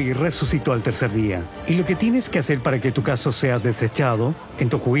murió y resucitó al tercer día. Y lo que tienes que hacer para que tu caso sea desechado en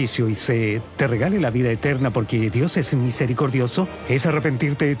tu juicio y se te regale la vida eterna porque Dios es misericordioso, es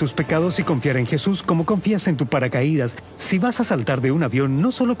arrepentirte de tus pecados y confiar en Jesús como confías en tu paracaídas. Si vas a saltar de un avión,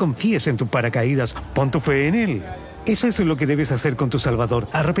 no solo confíes en tu paracaídas, pon tu fe en Él. Eso es lo que debes hacer con tu Salvador,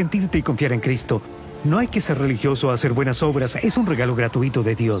 arrepentirte y confiar en Cristo. No hay que ser religioso o hacer buenas obras, es un regalo gratuito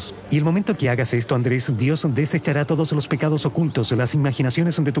de Dios. Y el momento que hagas esto, Andrés, Dios desechará todos los pecados ocultos, las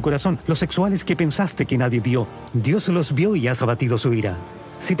imaginaciones de tu corazón, los sexuales que pensaste que nadie vio. Dios los vio y has abatido su ira.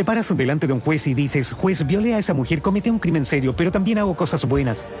 Si te paras delante de un juez y dices, juez, violé a esa mujer, cometí un crimen serio, pero también hago cosas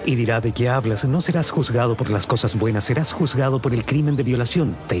buenas, y dirá, ¿de qué hablas? No serás juzgado por las cosas buenas, serás juzgado por el crimen de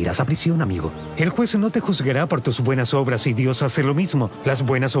violación. Te irás a prisión, amigo. El juez no te juzgará por tus buenas obras y Dios hace lo mismo. Las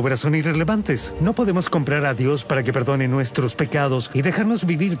buenas obras son irrelevantes. No podemos comprar a Dios para que perdone nuestros pecados y dejarnos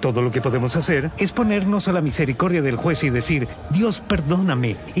vivir. Todo lo que podemos hacer es ponernos a la misericordia del juez y decir, Dios,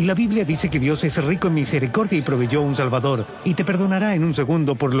 perdóname. Y la Biblia dice que Dios es rico en misericordia y proveyó un Salvador, y te perdonará en un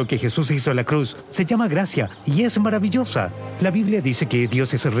segundo por lo que Jesús hizo en la cruz. Se llama gracia y es maravillosa. La Biblia dice que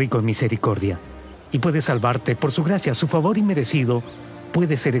Dios es rico en misericordia y puede salvarte por su gracia. Su favor inmerecido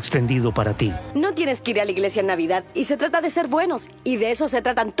puede ser extendido para ti. No tienes que ir a la iglesia en Navidad y se trata de ser buenos. Y de eso se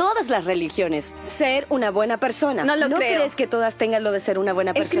tratan todas las religiones. Ser una buena persona. No lo creo. ¿No crees que todas tengan lo de ser una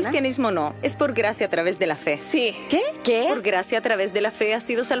buena El persona? cristianismo no, es por gracia a través de la fe. Sí. ¿Qué? Por gracia a través de la fe has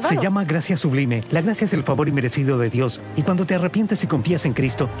sido salvado. Se llama gracia sublime. La gracia es el favor inmerecido de Dios. Y cuando te arrepientes y confías en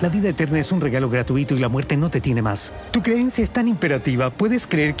Cristo, la vida eterna es un regalo gratuito y la muerte no te tiene más. Tu creencia es tan imperativa, puedes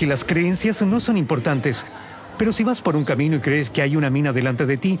creer que las creencias no son importantes. Pero si vas por un camino y crees que hay una mina delante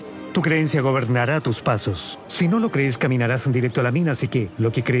de ti, tu creencia gobernará tus pasos. Si no lo crees, caminarás directo a la mina, así que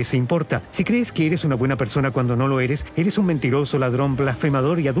lo que crees importa. Si crees que eres una buena persona cuando no lo eres un mentiroso, ladrón,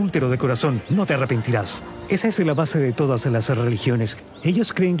 blasfemador y adúltero de corazón. No te arrepentirás. Esa es la base de todas las religiones.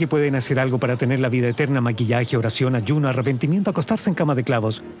 Ellos creen que pueden hacer algo para tener la vida eterna: maquillaje, oración, ayuno, arrepentimiento, acostarse en cama de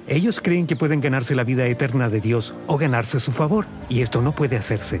clavos. Ellos creen que pueden ganarse la vida eterna de Dios o ganarse su favor, y esto no puede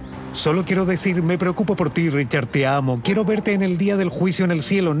hacerse. Solo quiero decir, me preocupo por ti, Richard, te amo. Quiero verte en el día del juicio en el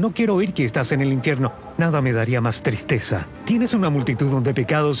cielo. No quiero oír que estás en el infierno. Nada me daría más tristeza. Tienes una multitud de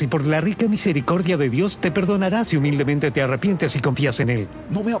pecados y por la rica misericordia de Dios te perdonará si humildemente te arrepientes y confías en Él.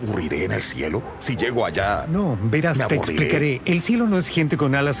 ¿No me aburriré en el cielo? Si llego allá... No, verás, te explicaré. El cielo no es gente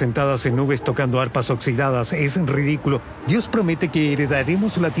con alas sentadas en nubes tocando arpas oxidadas. Es ridículo. Dios promete que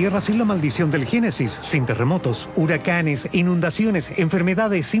heredaremos la tierra sin la maldición del Génesis, sin terremotos, huracanes, inundaciones,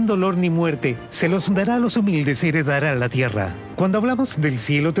 enfermedades, sin dolor ni muerte. Se los dará a los humildes, heredará la tierra. Cuando hablamos del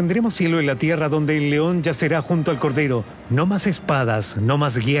cielo, tendremos cielo en la tierra donde el león yacerá junto al cordero. No más espadas, no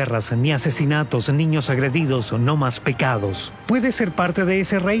más guerras, ni asesinatos, niños agredidos, no más pecados. Puedes ser parte de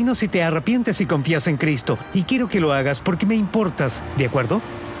ese reino si te arrepientes y confías en Cristo. Y quiero que lo hagas porque me importas, ¿de acuerdo?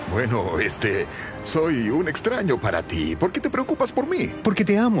 Bueno, soy un extraño para ti. ¿Por qué te preocupas por mí? Porque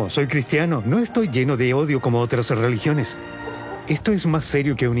te amo, soy cristiano. No estoy lleno de odio como otras religiones. Esto es más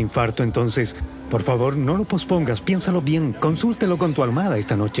serio que un infarto, entonces, por favor, no lo pospongas, piénsalo bien, consúltalo con tu almohada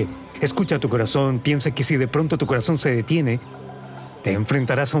esta noche. Escucha tu corazón, piensa que si de pronto tu corazón se detiene, te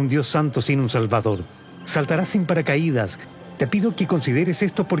enfrentarás a un Dios santo sin un Salvador. Saltarás sin paracaídas. Te pido que consideres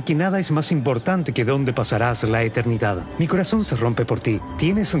esto porque nada es más importante que dónde pasarás la eternidad. Mi corazón se rompe por ti.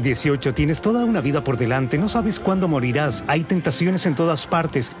 Tienes 18, tienes toda una vida por delante, no sabes cuándo morirás, hay tentaciones en todas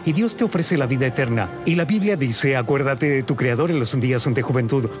partes y Dios te ofrece la vida eterna. Y la Biblia dice, acuérdate de tu Creador en los días de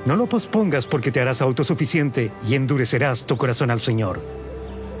juventud. No lo pospongas porque te harás autosuficiente y endurecerás tu corazón al Señor.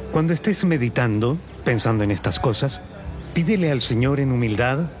 Cuando estés meditando, pensando en estas cosas, pídele al Señor en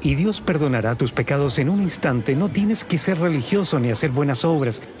humildad y Dios perdonará tus pecados en un instante. No tienes que ser religioso ni hacer buenas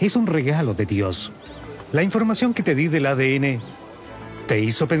obras. Es un regalo de Dios. ¿La información que te di del ADN te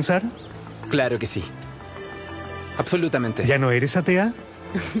hizo pensar? Claro que sí. Absolutamente. ¿Ya no eres atea?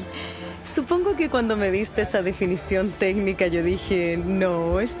 Supongo que cuando me diste esa definición técnica yo dije,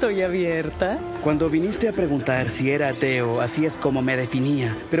 no, estoy abierta. Cuando viniste a preguntar si era ateo, así es como me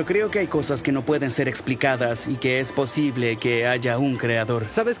definía. Pero creo que hay cosas que no pueden ser explicadas y que es posible que haya un creador.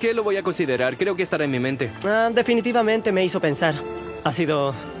 ¿Sabes qué? Lo voy a considerar. Creo que estará en mi mente. Definitivamente me hizo pensar. Ha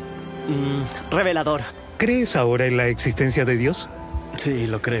sido... revelador. ¿Crees ahora en la existencia de Dios? Sí,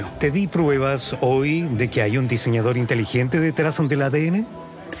 lo creo. ¿Te di pruebas hoy de que hay un diseñador inteligente detrás del ADN?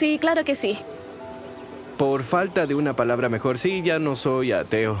 Sí, claro que sí. Por falta de una palabra mejor, sí, ya no soy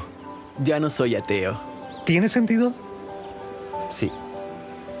ateo. Ya no soy ateo. ¿Tiene sentido? Sí.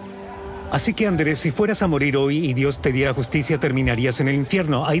 Así que, Andrés, si fueras a morir hoy y Dios te diera justicia, terminarías en el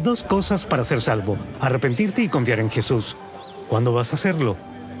infierno. Hay dos cosas para ser salvo: arrepentirte y confiar en Jesús. ¿Cuándo vas a hacerlo?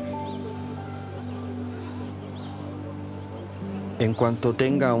 En cuanto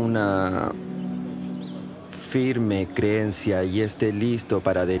tenga una firme creencia y esté listo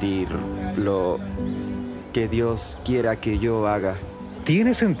para adherir lo que Dios quiera que yo haga.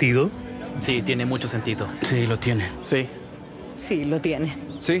 ¿Tiene sentido? Sí, tiene mucho sentido. Sí, lo tiene. Sí, lo tiene.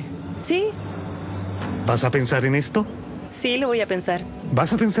 Sí. Sí. ¿Vas a pensar en esto? Sí, lo voy a pensar.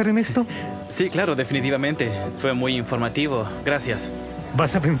 ¿Vas a pensar en esto? Sí, claro, definitivamente. Fue muy informativo. Gracias.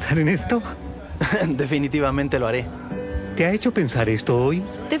 ¿Vas a pensar en esto? Definitivamente lo haré. ¿Te ha hecho pensar esto hoy?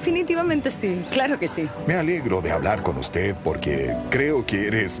 Definitivamente sí, claro que sí. Me alegro de hablar con usted porque creo que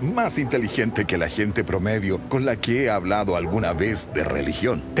eres más inteligente que la gente promedio con la que he hablado alguna vez de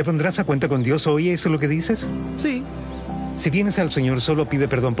religión. ¿Te pondrás a cuenta con Dios hoy? ¿Eso es lo que dices? Sí. Si vienes al Señor, solo pide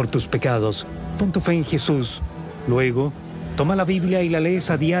perdón por tus pecados. Pon tu fe en Jesús. Luego, toma la Biblia y la lees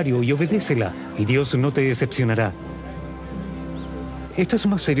a diario y obedécela. Y Dios no te decepcionará. Esto es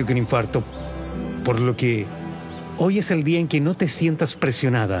más serio que un infarto. Por lo que hoy es el día en que no te sientas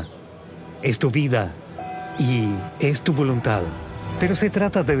presionada. Es tu vida y es tu voluntad. Pero se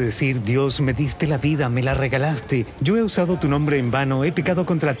trata de decir, Dios, me diste la vida, me la regalaste. Yo he usado tu nombre en vano, he pecado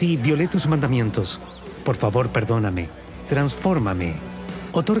contra ti, violé tus mandamientos. Por favor, perdóname, transfórmame.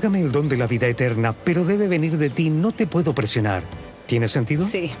 Otórgame el don de la vida eterna, pero debe venir de ti, no te puedo presionar. ¿Tiene sentido?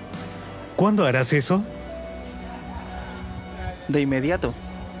 Sí. ¿Cuándo harás eso? De inmediato.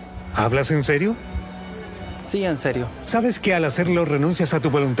 ¿Hablas en serio? Sí, en serio. ¿Sabes que al hacerlo renuncias a tu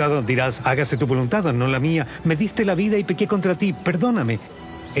voluntad? Dirás, hágase tu voluntad, no la mía. Me diste la vida y pequé contra ti, perdóname.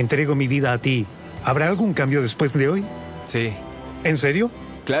 Entrego mi vida a ti. ¿Habrá algún cambio después de hoy? Sí. ¿En serio?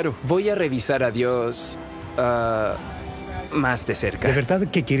 Claro. Voy a revisar a Dios más de cerca. ¿De verdad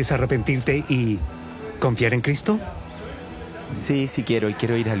que quieres arrepentirte y confiar en Cristo? Sí, sí quiero y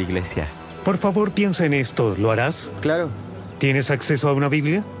quiero ir a la iglesia. Por favor, piensa en esto. ¿Lo harás? Claro. ¿Tienes acceso a una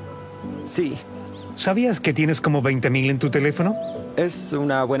Biblia? Sí. ¿Sabías que tienes como 20,000 en tu teléfono? Es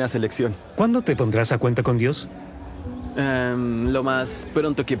una buena selección. ¿Cuándo te pondrás a cuenta con Dios? Lo más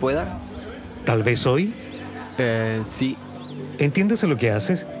pronto que pueda. ¿Tal vez hoy? Sí. ¿Entiendes lo que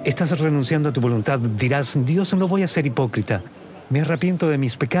haces? Estás renunciando a tu voluntad. Dirás, Dios, no voy a ser hipócrita. Me arrepiento de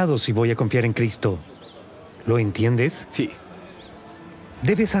mis pecados y voy a confiar en Cristo. ¿Lo entiendes? Sí.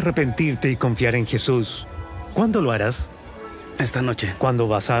 Debes arrepentirte y confiar en Jesús. ¿Cuándo lo harás? Esta noche. ¿Cuándo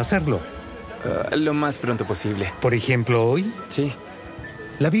vas a hacerlo? Lo más pronto posible. ¿Por ejemplo, hoy? Sí.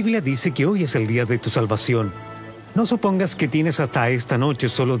 La Biblia dice que hoy es el día de tu salvación. No supongas que tienes hasta esta noche,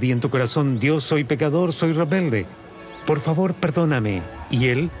 solo di en tu corazón, Dios, soy pecador, soy rebelde. Por favor, perdóname. Y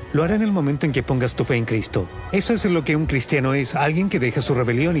Él lo hará en el momento en que pongas tu fe en Cristo. Eso es lo que un cristiano es, alguien que deja su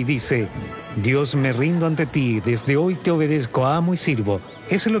rebelión y dice, Dios, me rindo ante ti, desde hoy te obedezco, amo y sirvo.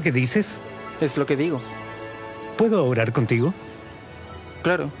 ¿Eso es lo que dices? Es lo que digo. ¿Puedo orar contigo?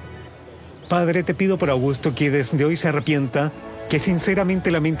 Claro. Padre, te pido por Augusto que desde hoy se arrepienta, que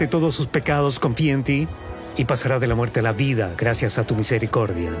sinceramente lamente todos sus pecados, confíe en ti y pasará de la muerte a la vida gracias a tu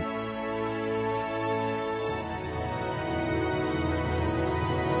misericordia.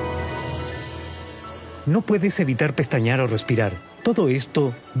 No puedes evitar pestañear o respirar. Todo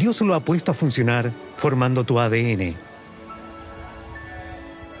esto, Dios lo ha puesto a funcionar, formando tu ADN.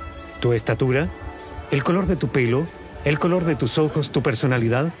 Tu estatura, el color de tu pelo, el color de tus ojos, tu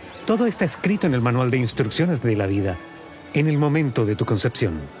personalidad, todo está escrito en el manual de instrucciones de la vida, en el momento de tu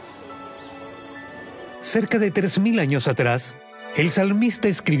concepción. Cerca de 3,000 años atrás, el salmista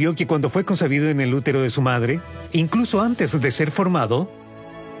escribió que cuando fue concebido en el útero de su madre, incluso antes de ser formado,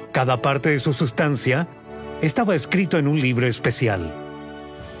 cada parte de su sustancia estaba escrito en un libro especial.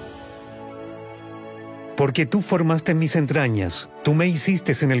 Porque tú formaste mis entrañas, tú me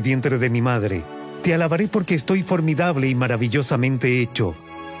hiciste en el vientre de mi madre. Te alabaré porque estoy formidable y maravillosamente hecho.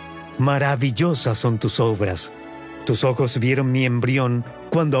 Maravillosas son tus obras. Tus ojos vieron mi embrión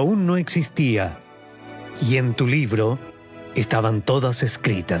cuando aún no existía. Y en tu libro estaban todas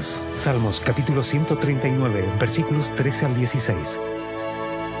escritas. Salmos capítulo 139, versículos 13 al 16.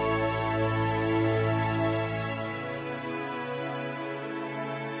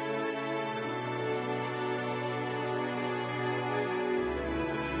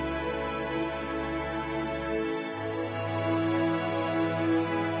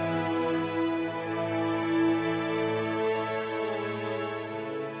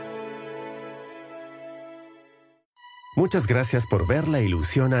 Muchas gracias por ver La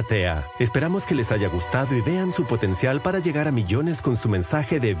Ilusión Atea. Esperamos que les haya gustado y vean su potencial para llegar a millones con su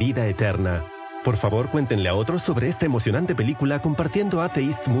mensaje de vida eterna. Por favor, cuéntenle a otros sobre esta emocionante película compartiendo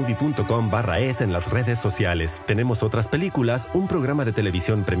atheistmovie.com/es en las redes sociales. Tenemos otras películas, un programa de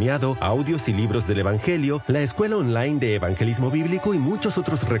televisión premiado, audios y libros del Evangelio, la escuela online de evangelismo bíblico y muchos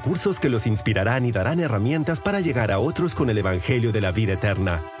otros recursos que los inspirarán y darán herramientas para llegar a otros con el Evangelio de la vida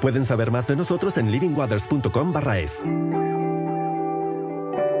eterna. Pueden saber más de nosotros en livingwaters.com/es.